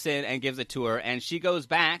the medicine and gives it to her, and she goes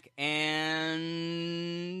back,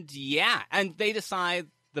 and they decide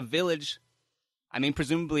the village... I mean,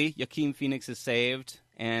 presumably, Joaquin Phoenix is saved,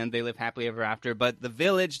 and they live happily ever after, but the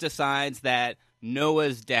village decides that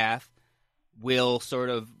Noah's death will sort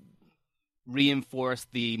of reinforce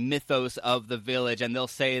the mythos of the village, and they'll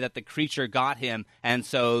say that the creature got him, and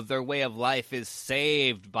so their way of life is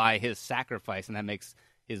saved by his sacrifice, and that makes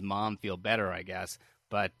his mom feel better, I guess.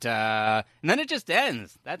 But, and then it just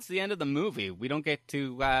ends. That's the end of the movie. We don't get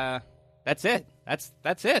to, that's it.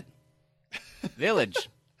 That's it. Village.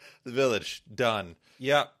 The village. Done.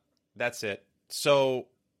 Yeah, that's it. So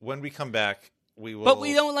when we come back, we will... But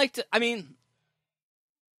we don't like to, I mean,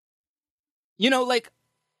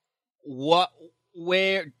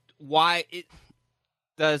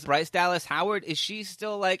 does Bryce Dallas Howard, is she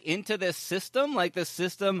still, like, into this system? Like, this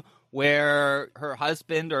system where her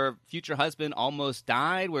husband or future husband almost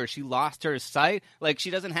died, where she lost her sight? Like,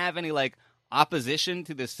 she doesn't have any, like, opposition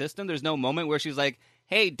to the system? There's no moment where she's like,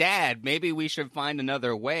 hey, Dad, maybe we should find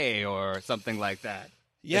another way or something like that.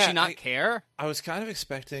 Yeah, does she not care? I was kind of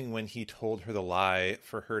expecting when he told her the lie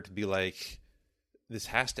for her to be like, this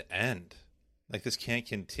has to end. Like, this can't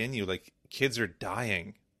continue. Like, kids are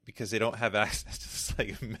dying because they don't have access to this,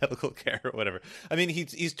 like, medical care or whatever. I mean,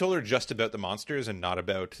 he's told her just about the monsters and not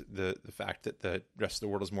about the fact that the rest of the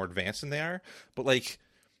world is more advanced than they are. But, like,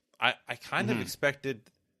 I kind of expected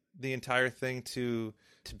the entire thing to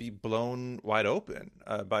be blown wide open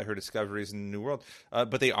by her discoveries in the New World.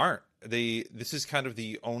 But they aren't. This is kind of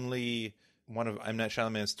the only one of M. Night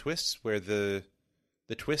Shyamalan's twists where the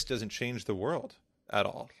twist doesn't change the world at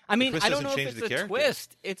all. I mean, I don't know if it's a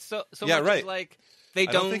twist. It's so yeah, much right. Like they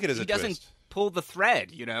don't. I don't think it is he a doesn't twist. Pull the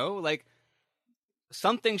thread. Like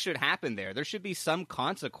something should happen there. There should be some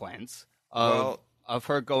consequence of of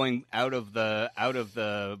her going out of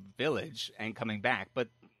the village and coming back, but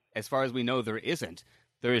as far as we know, there isn't.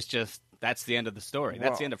 There is just that's the end of the story.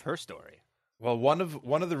 That's the end of her story. Well, one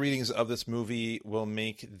of the readings of this movie will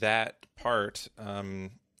make that part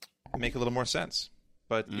make a little more sense.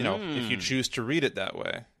 But if you choose to read it that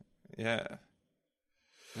way, yeah.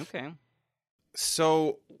 Okay.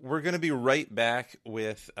 So we're going to be right back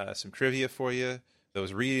with some trivia for you,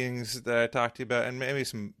 those readings that I talked to you about, and maybe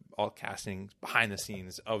some all casting behind the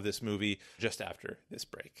scenes of this movie just after this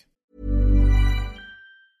break.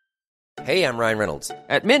 Hey, I'm Ryan Reynolds.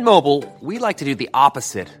 At Mint Mobile, we like to do the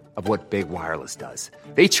opposite of what Big Wireless does.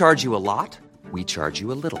 They charge you a lot, we charge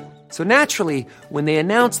you a little. So naturally, when they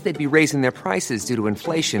announced they'd be raising their prices due to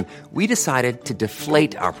inflation, we decided to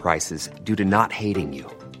deflate our prices due to not hating you.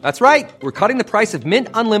 That's right. We're cutting the price of Mint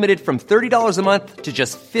Unlimited from $30 a month to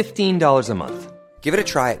just $15 a month. Give it a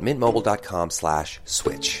try at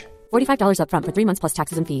mintmobile.com/switch. $45 up front for 3 months plus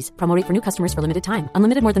taxes and fees. Promo rate for new customers for limited time.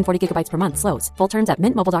 Unlimited more than 40 gigabytes per month. Slows full terms at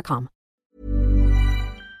mintmobile.com.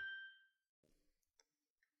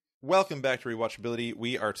 Welcome back to Rewatchability.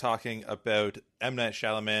 We are talking about M. Night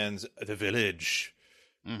Shyamalan's The Village.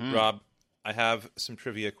 Mm-hmm. Rob, I have some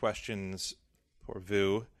trivia questions for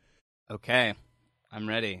Vu. Okay, I'm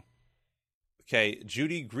ready. Okay,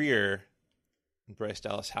 Judy Greer and Bryce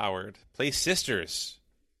Dallas Howard play sisters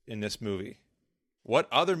in this movie. What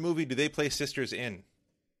other movie do they play sisters in?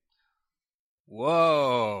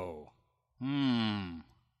 Whoa.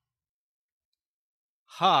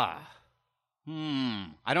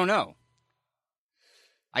 I don't know.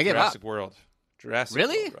 I give Jurassic up. World. Jurassic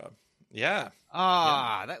really? World, Rob. Yeah.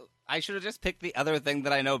 I should have just picked the other thing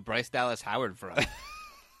that I know Bryce Dallas Howard from.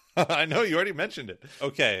 I know, you already mentioned it.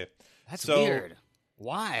 Okay. That's weird.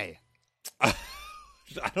 Why? I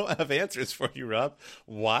don't have answers for you, Rob.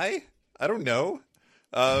 Why? I don't know.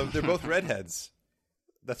 They're both redheads.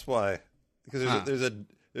 That's why. Because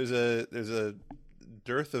there's a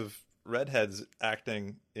dearth of redheads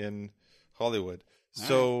acting in Hollywood.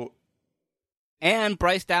 So, and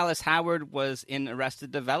Bryce Dallas Howard was in Arrested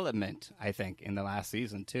Development, I think, in the last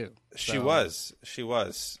season too. She was.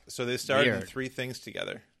 So they starred in 3 things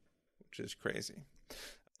together, which is crazy.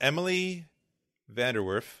 Emily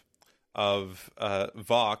Vanderwerf of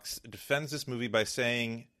Vox defends this movie by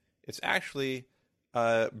saying it's actually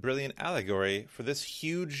a brilliant allegory for this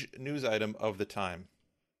huge news item of the time.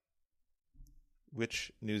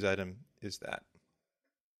 Which news item is that?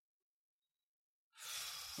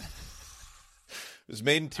 It was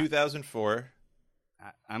made in 2004.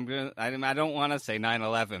 I don't want to say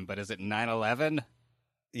 9/11, but is it 9/11?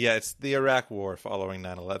 Yeah, it's the Iraq War following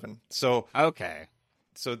 9/11. So okay.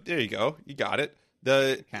 So there you go. You got it.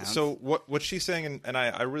 So what she's saying, and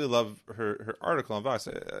I really love her article on Vox.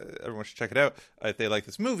 Everyone should check it out if they like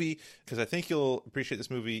this movie, because I think you'll appreciate this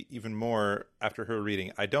movie even more after her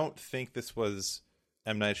reading. I don't think this was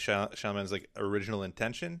M. Night Shyamalan's original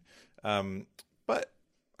intention, but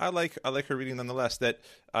I like her reading nonetheless. That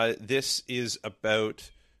this is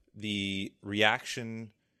about the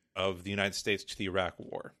reaction of the United States to the Iraq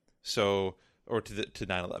War, or to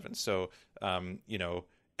 9/11. So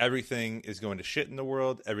everything is going to shit in the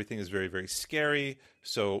world. Everything is very, very scary.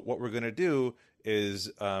 So what we're going to do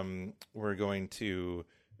is we're going to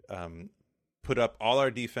put up all our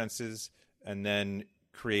defenses and then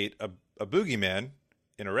create a boogeyman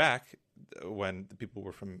in Iraq, when the people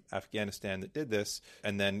were from Afghanistan that did this,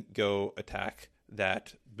 and then go attack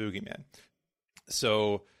that boogeyman.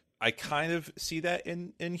 So I kind of see that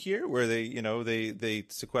in here, where they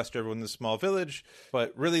sequester everyone in this small village,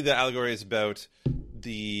 but really the allegory is about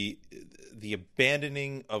the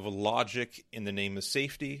abandoning of logic in the name of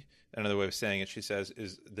safety. Another way of saying it, she says,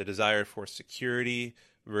 is the desire for security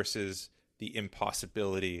versus the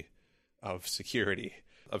impossibility of security,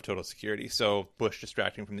 of total security. So Bush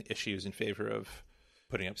distracting from the issues in favor of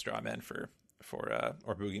putting up straw men or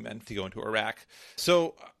boogeymen to go into Iraq.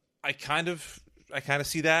 So I kind of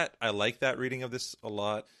see that. I like that reading of this a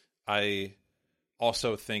lot. I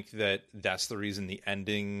also think that that's the reason the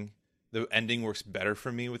ending works better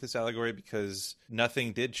for me with this allegory, because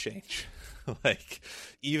nothing did change.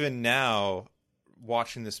 Even now,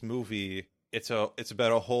 watching this movie, it's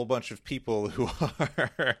about a whole bunch of people who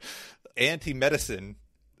are anti-medicine.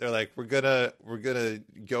 They're like, we're gonna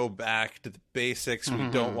go back to the basics. Mm-hmm.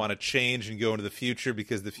 We don't want to change and go into the future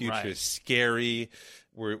because the future is scary.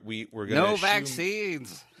 We're gonna no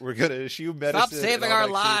vaccines. We're gonna eschew medicine. Stop saving our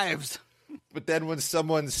lives. But then when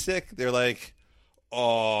someone's sick, they're like,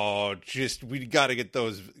 "Oh, we got to get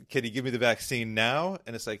those. Can you give me the vaccine now?"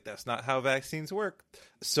 And it's like, that's not how vaccines work.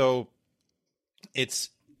 So it's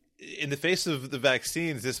in the face of the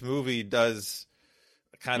vaccines, this movie does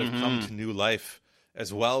kind of come to new life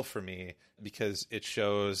as well for me, because it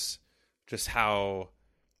shows just how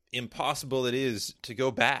impossible it is to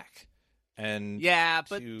go back. And yeah,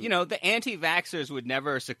 but the anti-vaxxers would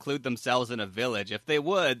never seclude themselves in a village. If they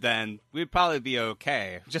would, then we'd probably be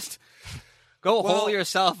okay. Just go hole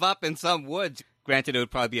yourself up in some woods. Granted, it would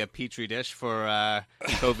probably be a petri dish for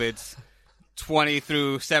COVID's 20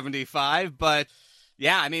 through 75, but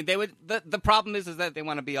yeah, I mean, they would. The problem is that they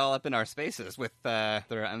want to be all up in our spaces with their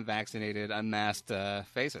unvaccinated, unmasked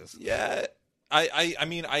faces. Yeah. I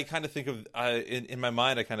mean, I kind of think of in my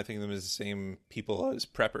mind, I kind of think of them as the same people as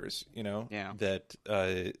preppers,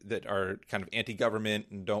 that are kind of anti-government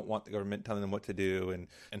and don't want the government telling them what to do,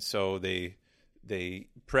 and so they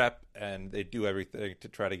prep and they do everything to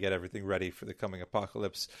try to get everything ready for the coming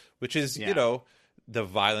apocalypse, which is the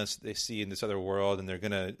violence they see in this other world, and they're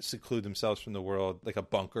going to seclude themselves from the world like a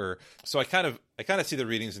bunker. So I kind of see the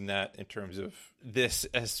readings in that in terms of this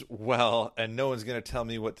as well, and no one's going to tell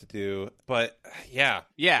me what to do. But yeah.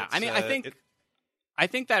 I mean, I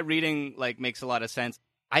think that reading like makes a lot of sense.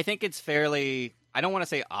 I think it's fairly, I don't want to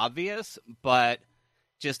say obvious, but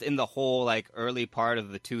just in the whole like early part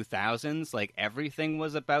of the 2000s, like everything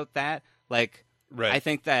was about that. Like, right. I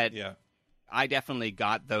think that I definitely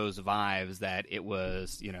got those vibes that it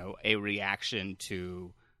was, a reaction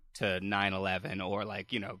to 9/11, or like,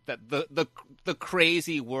 the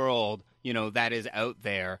crazy world, that is out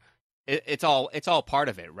there. It's all part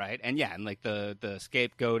of it, right? And yeah, and like the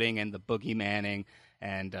scapegoating and the boogeymanning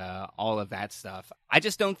and all of that stuff. I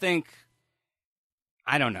just don't think.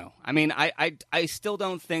 I don't know. I mean, I still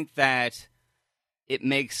don't think that it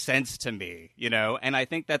makes sense to me, And I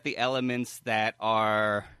think that the elements that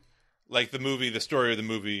are like the story of the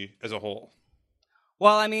movie as a whole.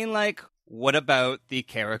 Well, I mean, like, what about the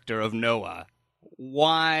character of Noah?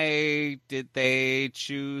 Why did they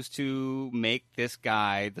choose to make this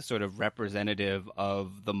guy the sort of representative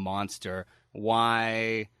of the monster?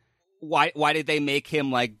 Why did they make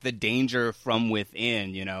him like the danger from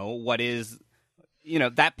within? What is,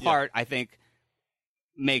 that part I think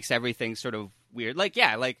makes everything sort of weird. Like,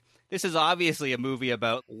 yeah, like, this is obviously a movie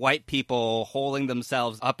about white people holding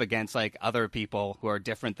themselves up against like other people who are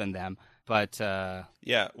different than them. But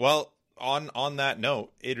yeah, well, on that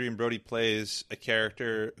note, Adrian Brody plays a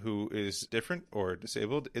character who is different or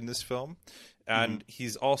disabled in this film, and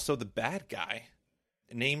he's also the bad guy.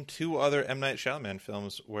 Name 2 other M. Night Shyamalan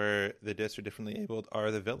films where the dis or differently abled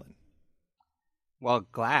are the villain. Well,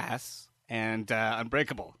 Glass and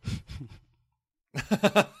Unbreakable.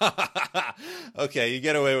 Okay, you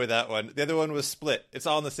get away with that one. The other one was Split. It's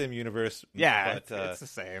all in the same universe. Yeah, but, it's the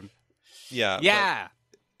same. Yeah. But,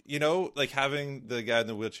 like having the guy in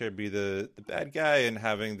the wheelchair be the bad guy and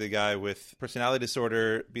having the guy with personality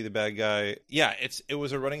disorder be the bad guy. Yeah, it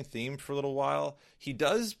was a running theme for a little while. He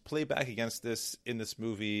does play back against this in this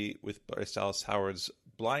movie with Bryce Dallas Howard's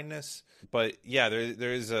blindness. But yeah,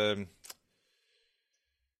 there is a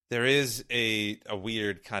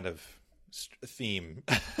weird kind of theme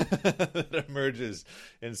that emerges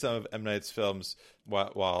in some of M. Night's films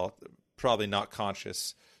while probably not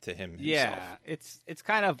conscious to him himself. Yeah,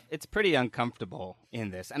 it's pretty uncomfortable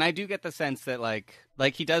in this. And I do get the sense that like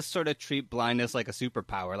he does sort of treat blindness like a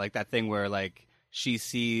superpower, like that thing where like she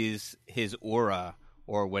sees his aura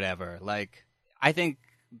or whatever. Like, I think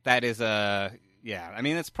that is I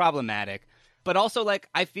mean, it's problematic. But also, like,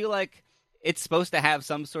 I feel like it's supposed to have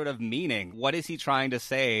some sort of meaning. What is he trying to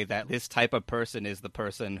say, that this type of person is the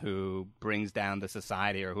person who brings down the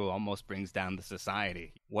society, or who almost brings down the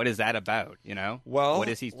society? What is that about, Well, what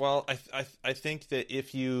is he? Well, I think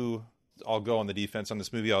that I'll go on the defense on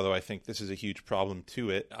this movie, although I think this is a huge problem to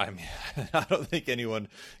it. I mean, I don't think anyone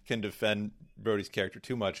can defend Brody's character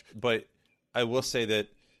too much, but I will say that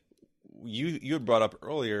you had brought up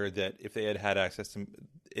earlier that if they had access to,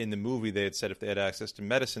 in the movie, they had said if they had access to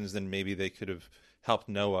medicines, then maybe they could have helped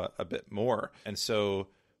Noah a bit more. And so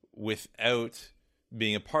without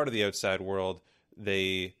being a part of the outside world,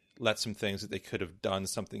 they let some things that they could have done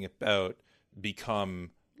something about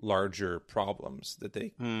become larger problems that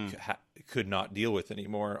they could not deal with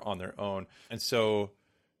anymore on their own. And so,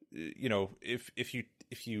 if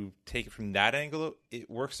you take it from that angle, it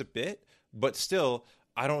works a bit, but still,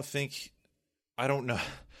 I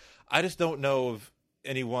just don't know of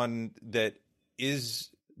anyone that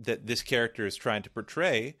this character is trying to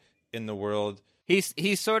portray in the world.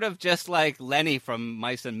 He's sort of just like Lenny from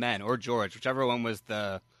Mice and Men, or George, whichever one was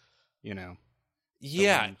the.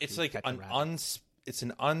 Yeah, it's like it's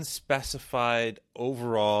an unspecified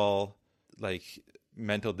overall like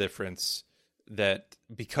mental difference that,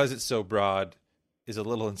 because it's so broad, is a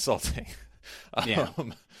little insulting. Yeah.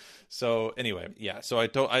 So anyway, yeah. So I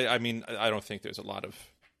don't. I mean, I don't think there's a lot of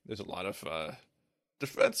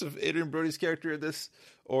defense of Adrian Brody's character in this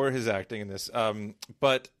or his acting in this.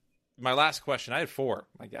 But my last question, I had 4.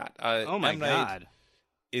 My God. Oh my M. Night God.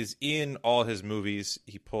 is in all his movies.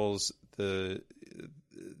 He pulls the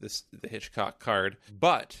Hitchcock card,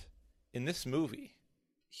 but in this movie,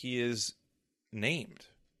 he is named.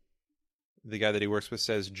 The guy that he works with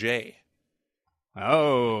says J.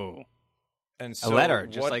 Oh. And so a letter,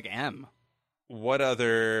 just like M. What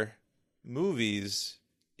other movies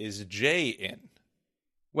is J in?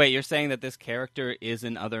 Wait, you're saying that this character is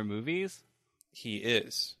in other movies? He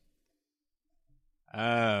is.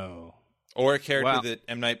 Oh. Or a character that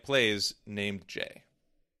M. Night plays named J.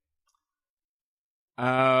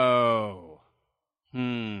 Oh.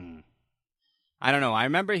 I don't know. I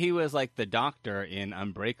remember he was like the doctor in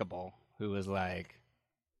Unbreakable who was like,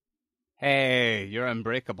 hey, you're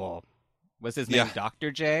unbreakable. Was his name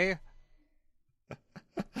Dr. J?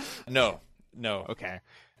 No. Okay.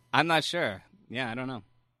 I'm not sure. Yeah, I don't know.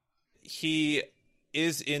 He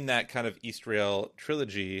is in that kind of East Rail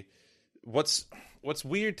trilogy. What's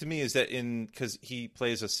weird to me is that because he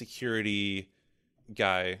plays a security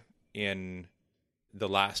guy in the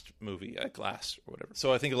last movie, Glass or whatever.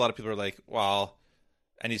 So I think a lot of people are like, well,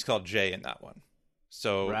 and he's called Jay in that one.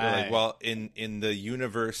 So they're like, well, in the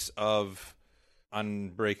universe of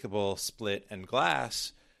Unbreakable, Split, and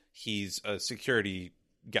Glass, he's a security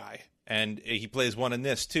guy. And he plays one in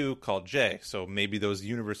this, too, called Jay. So maybe those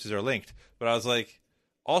universes are linked. But I was like,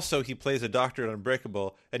 also, he plays a doctor in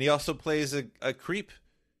Unbreakable. And he also plays a creep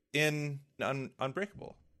in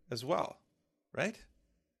Unbreakable as well. Right?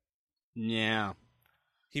 Yeah.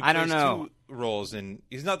 I don't know. 2 roles in...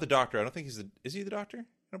 He's not the doctor. I don't think he's the... Is he the doctor in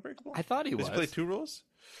Unbreakable? I thought he was. Does he play 2 roles?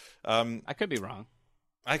 I could be wrong.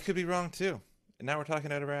 I could be wrong, too. And now we're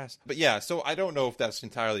talking out of our ass. But yeah, so I don't know if that's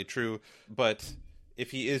entirely true. But... if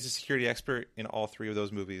he is a security expert in all 3 of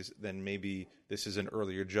those movies, then maybe this is an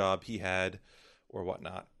earlier job he had or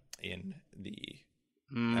whatnot in the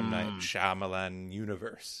M. Night Shyamalan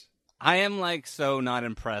universe. I am like so not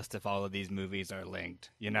impressed if all of these movies are linked,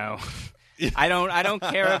 you know? I don't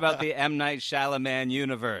care about the M. Night Shyamalan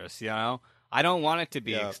universe, you know? I don't want it to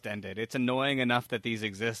be extended. It's annoying enough that these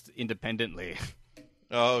exist independently.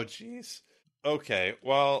 Oh, jeez. Okay,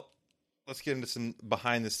 well, let's get into some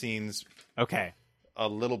behind the scenes. Okay. A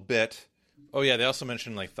little bit. Oh yeah, they also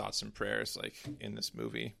mentioned like thoughts and prayers like in this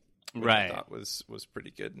movie, which right? I thought was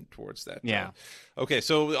pretty good towards that. Yeah. Okay,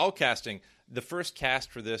 so all casting. The first cast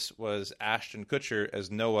for this was Ashton Kutcher as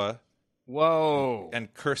Noah. Whoa.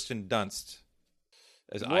 And Kirsten Dunst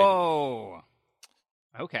as Ivy. Whoa.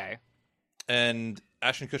 Okay. And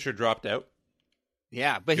Ashton Kutcher dropped out.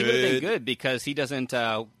 Yeah, but he would have been good because he doesn't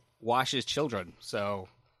wash his children, so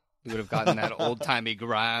he would have gotten that old-timey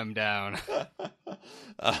grime down.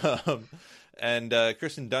 And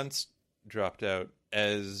Kirsten Dunst dropped out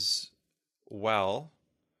as well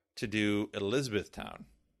to do Elizabethtown.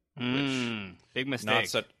 Big mistake.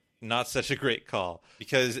 Not such a great call.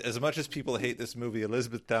 Because as much as people hate this movie,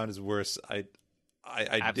 Elizabethtown is worse.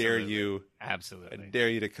 I dare you. Absolutely. I dare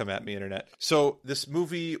you to come at me, Internet. So this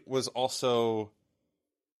movie was also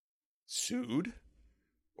sued,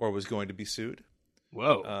 or was going to be sued.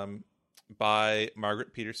 Whoa. By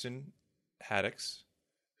Margaret Peterson Haddix,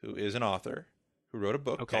 who is an author, who wrote a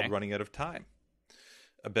book called Running Out of Time,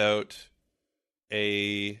 about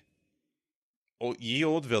a ye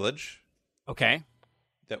old village. Okay.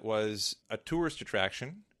 That was a tourist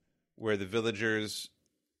attraction where the villagers,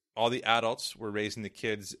 all the adults, were raising the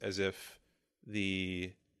kids as if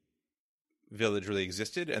the village really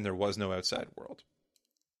existed and there was no outside world.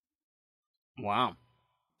 Wow.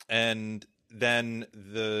 And then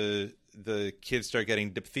the kids start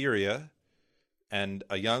getting diphtheria, and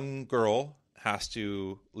a young girl has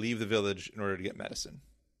to leave the village in order to get medicine.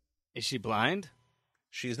 Is she blind?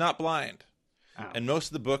 She's not blind. Oh. And most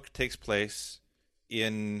of the book takes place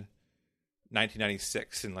in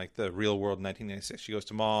 1996, in like the real world 1996. She goes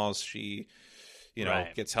to malls. She,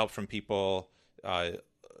 gets help from people,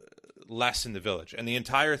 less in the village. And the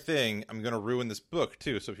entire thing, I'm going to ruin this book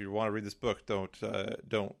too. So if you want to read this book,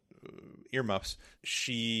 don't earmuffs.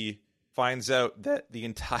 She finds out that the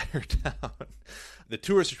entire town, the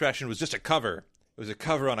tourist attraction was just a cover. It was a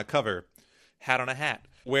cover on a cover, hat on a hat,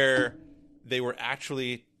 where they were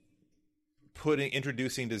actually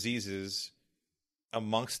introducing diseases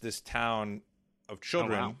amongst this town of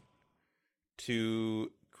children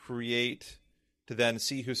to then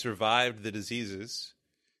see who survived the diseases,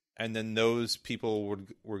 and then those people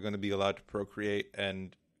were going to be allowed to procreate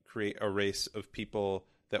and create a race of people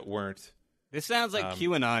that weren't. This sounds like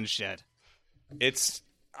QAnon shit. It's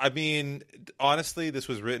I mean, honestly, this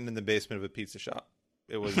was written in the basement of a pizza shop.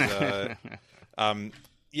 It was, yeah,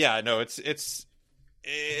 no, it's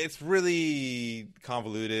really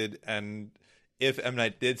convoluted. And if M.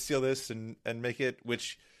 Night did steal this and make it,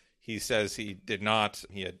 which he says he did not,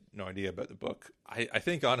 he had no idea about the book. I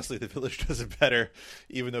think honestly, The Village does it better,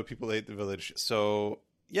 even though people hate The Village. So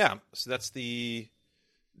yeah, so that's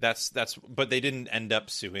but they didn't end up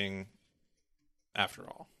suing after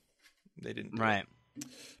all. They didn't, right?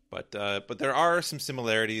 But there are some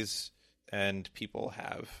similarities, and people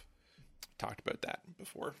have talked about that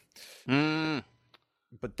before.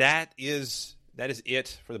 But that is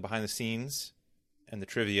it for the behind the scenes and the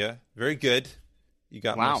trivia. Very good. You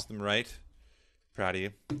got most of them right. Proud of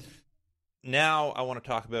you. Now I want to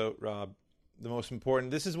talk about, Rob, the most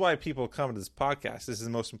important. This is why people come to this podcast. This is the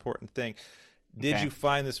most important thing. Did you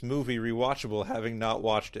find this movie rewatchable, having not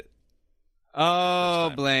watched it?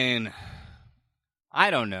 Oh, Blaine. I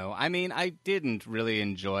don't know. I mean, I didn't really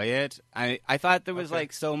enjoy it. I thought there was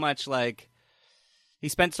like so much like he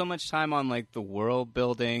spent so much time on like the world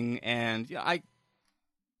building, and I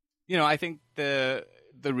think the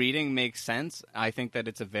reading makes sense. I think that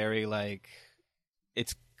it's a very like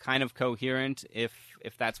it's kind of coherent if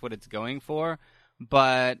that's what it's going for,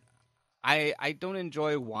 but I don't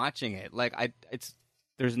enjoy watching it. Like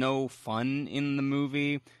there's no fun in the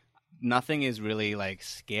movie. Nothing is really like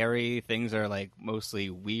scary. Things are like mostly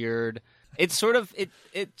weird. It's sort of it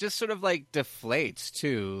just sort of like deflates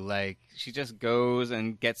too. Like she just goes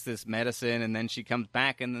and gets this medicine and then she comes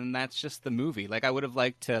back and then that's just the movie. Like I would have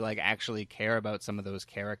liked to like actually care about some of those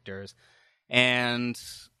characters, or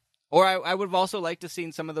I would have also liked to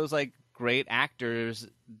seen some of those like great actors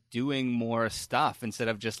doing more stuff instead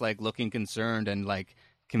of just like looking concerned and like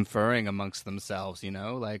conferring amongst themselves.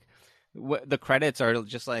 Like. The credits are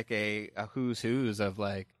just like a who's of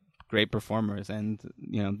like great performers, and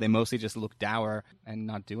they mostly just look dour and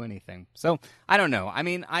not do anything. So I don't know. I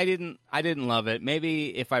mean, I didn't love it.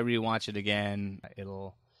 Maybe if I rewatch it again,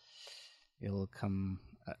 it'll feel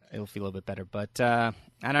a little bit better. But I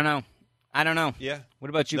don't know. Yeah. What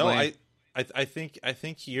about you, Blaine? I think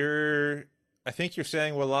you're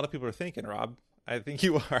saying what a lot of people are thinking, Rob. I think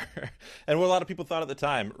you are, and what a lot of people thought at the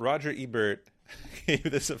time. Roger Ebert gave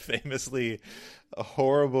this a famously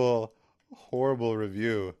horrible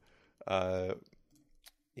review.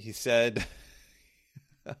 He said,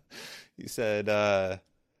 The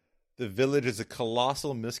Village is a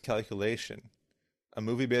colossal miscalculation. A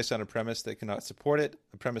movie based on a premise that cannot support it.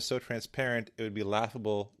 A premise so transparent it would be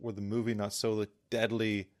laughable were the movie not so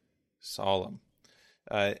deadly solemn.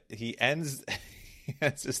 He ends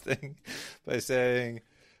this thing by saying,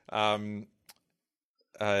 to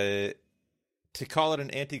call it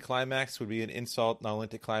an anticlimax would be an insult not only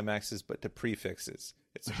to climaxes but to prefixes.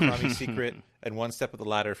 It's a crummy secret and one step of the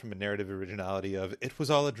ladder from a narrative originality of it was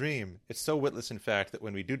all a dream. It's so witless, in fact, that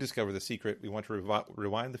when we do discover the secret, we want to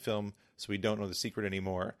rewind the film so we don't know the secret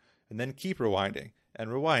anymore, and then keep rewinding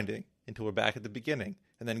and rewinding until we're back at the beginning,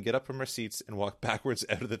 and then get up from our seats and walk backwards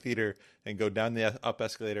out of the theater and go down the up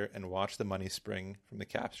escalator and watch the money spring from the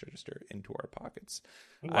cash register into our pockets.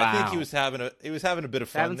 Wow. I think he was having a bit of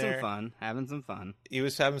fun having some fun. He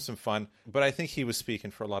was having some fun, but I think he was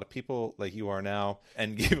speaking for a lot of people like you are now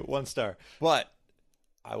and gave it 1 star. But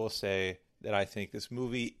I will say that I think this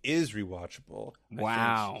movie is rewatchable.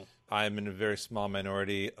 Wow. I'm in a very small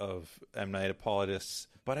minority of M. Night apologists,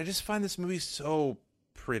 but I just find this movie so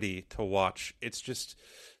pretty to watch. It's just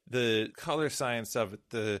the color science of it,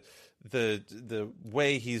 the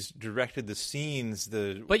way he's directed the scenes,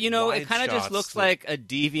 but it kind of just looks like a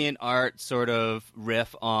DeviantArt sort of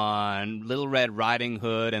riff on Little Red Riding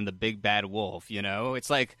Hood and the Big Bad Wolf. It's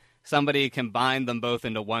like somebody combined them both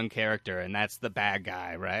into one character, and that's the bad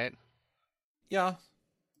guy, right? Yeah.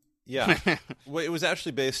 Well, it was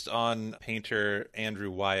actually based on painter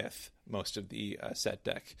Andrew Wyeth, most of the set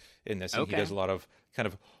deck in this. And he does a lot of kind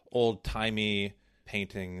of old-timey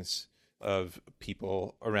paintings of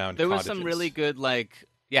people around There cottages. was some really good,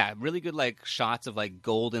 shots of, like,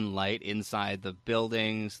 golden light inside the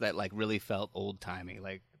buildings that, like, really felt old-timey.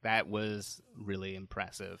 Like, that was really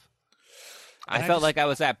impressive. I felt like I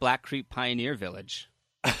was at Black Creek Pioneer Village.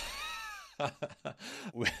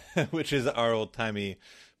 Which is our old-timey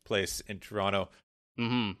place in Toronto.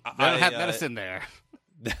 Mm-hmm. They don't have medicine there.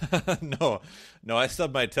 No, I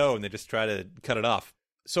stubbed my toe and they just try to cut it off.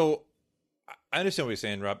 So I understand what you're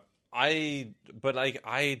saying, Rob. I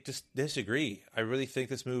just disagree. I really think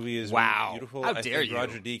this movie is really beautiful. How dare you?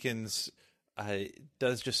 Roger Deakins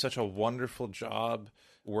does just such a wonderful job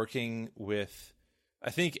working with.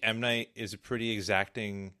 I think M. Night is a pretty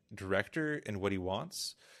exacting director in what he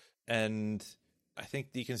wants, and I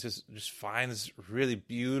think Deakins just finds really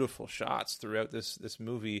beautiful shots throughout this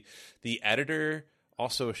movie. The editor,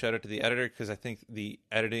 also a shout out to the editor, because I think the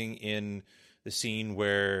editing in the scene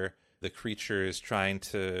where the creature is trying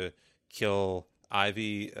to kill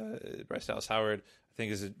Ivy, Bryce Dallas Howard, I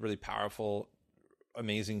think is a really powerful,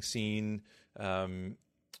 amazing scene.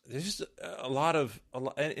 There's just a lot,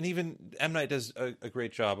 and even M. Night does a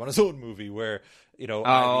great job on his own movie where, Ivy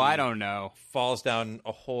I don't know, falls down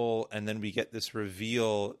a hole, and then we get this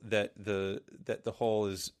reveal that the hole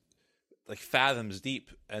is like fathoms deep,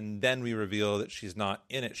 and then we reveal that she's not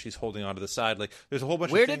in it; she's holding onto the side. Like there's a whole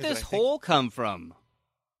bunch. Where of things did this that I think, hole come from?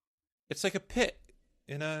 It's like a pit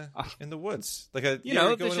in the woods, like a you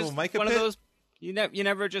know, go into a mica one pit? of those. You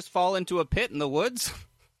never just fall into a pit in the woods.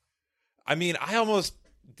 I mean, I almost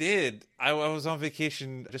did. I was on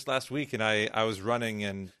vacation just last week, and I was running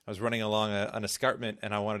along an escarpment,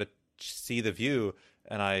 and I wanted to see the view,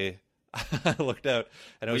 and I looked out,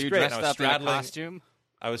 and it was great. Dressed and I was up in a costume?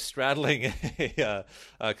 I was straddling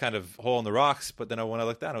a kind of hole in the rocks, but then when I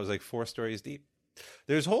looked down, it was like 4 stories deep.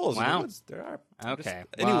 There's holes in the woods. There are. Okay.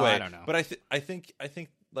 Anyway, well, I don't know. But I think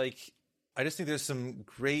like I just think there's some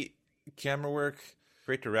great camera work,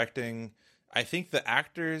 great directing. I think the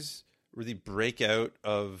actors really break out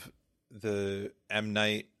of the M.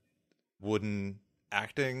 Night wooden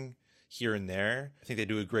acting here and there. I think they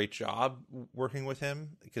do a great job working with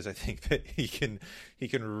him, because I think that he can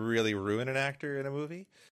really ruin an actor in a movie.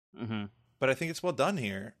 Mm-hmm. But I think it's well done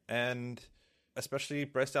here, and especially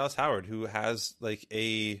Bryce Dallas Howard, who has like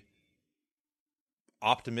a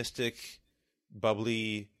optimistic,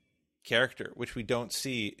 bubbly character, which we don't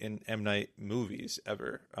see in M. Night movies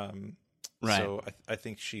ever. Right. So I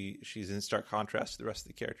think she's in stark contrast to the rest of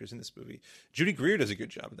the characters in this movie. Judy Greer does a good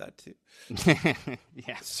job of that too.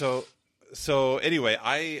 Yeah. So anyway,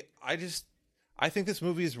 I think this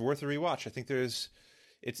movie is worth a rewatch. I think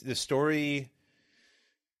the story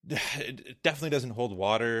it definitely doesn't hold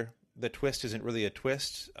water. The twist isn't really a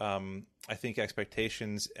twist. I think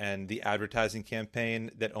expectations and the advertising campaign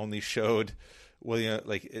that only showed William,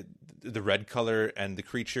 the red color and the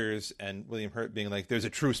creatures, and William Hurt being like, there's a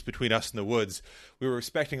truce between us and the woods. We were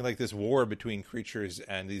expecting like this war between creatures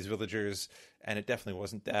and these villagers, and it definitely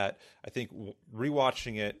wasn't that. I think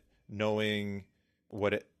rewatching it, knowing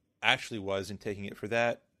what it actually was and taking it for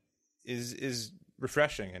that is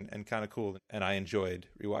refreshing and kind of cool. And I enjoyed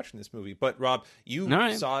rewatching this movie. But Rob, you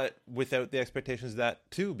saw it without the expectations of that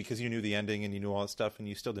too, because you knew the ending and you knew all that stuff, and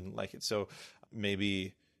you still didn't like it. So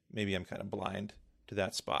maybe I'm kind of blind to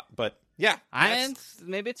that spot, but yeah,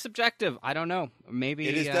 maybe it's subjective. I don't know. Maybe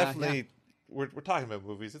it is definitely. Yeah. We're talking about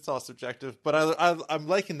movies. It's all subjective, but I'm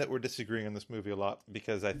liking that we're disagreeing on this movie a lot,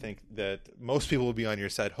 because I think that most people will be on your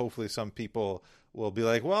side. Hopefully, some people will be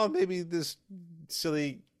like, well, maybe this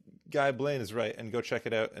silly guy Blaine is right, and go check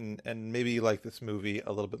it out, and maybe you like this movie a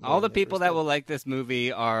little bit more. All the people that will like this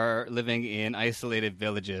movie are living in isolated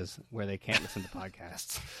villages where they can't listen to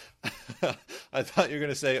podcasts. I thought you were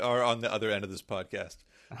going to say are on the other end of this podcast.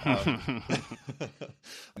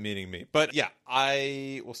 Meaning me. But yeah,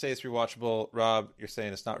 I will say it's rewatchable. Rob, you're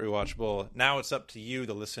saying it's not rewatchable. Now it's up to you,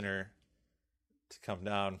 the listener, to come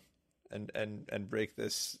down and break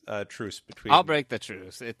this truce between. I'll break the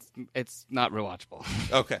truce. It's not rewatchable.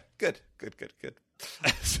 Okay, good.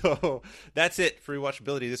 So that's it for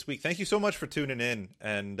rewatchability this week. Thank you so much for tuning in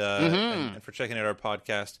and for checking out our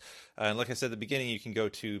podcast. And like I said at the beginning, you can go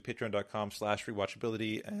to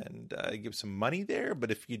patreon.com/rewatchability and give some money there.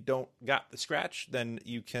 But if you don't got the scratch, then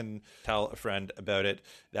you can tell a friend about it.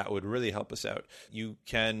 That would really help us out. You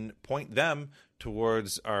can point them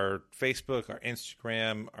towards our Facebook, our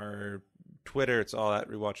Instagram, our Twitter. It's all at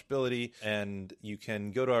Rewatchability. And you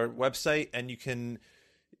can go to our website and you can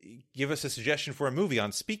give us a suggestion for a movie on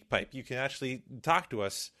SpeakPipe. You can actually talk to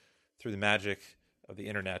us through the magic of the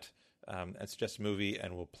internet and suggest a movie,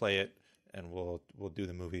 and we'll play it, and we'll do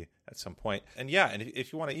the movie at some point. And yeah, and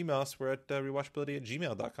if you want to email us, we're at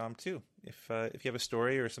rewatchability@gmail.com too. If you have a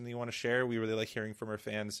story or something you want to share, we really like hearing from our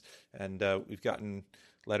fans. And we've gotten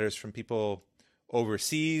letters from people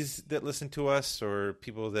overseas that listen to us, or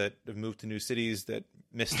people that have moved to new cities that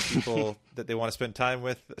miss the people that they want to spend time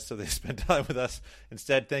with, so they spend time with us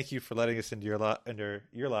instead. Thank you for letting us into your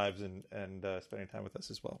lives and spending time with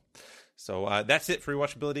us as well. So that's it for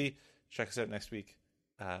Rewatchability. Check us out next week.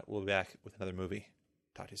 We'll be back with another movie.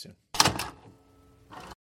 Talk to you soon.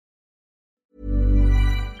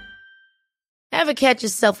 Ever catch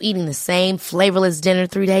yourself eating the same flavorless dinner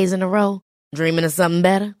 3 days in a row? Dreaming of something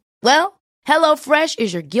better? Well, HelloFresh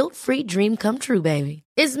is your guilt-free dream come true, baby.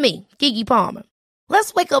 It's me, Keke Palmer.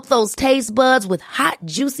 Let's wake up those taste buds with hot,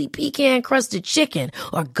 juicy pecan-crusted chicken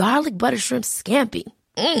or garlic butter shrimp scampi.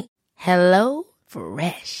 Hello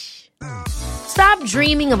Fresh. Stop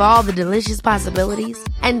dreaming of all the delicious possibilities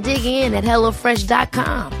and dig in at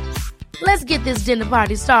HelloFresh.com. Let's get this dinner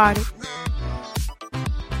party started.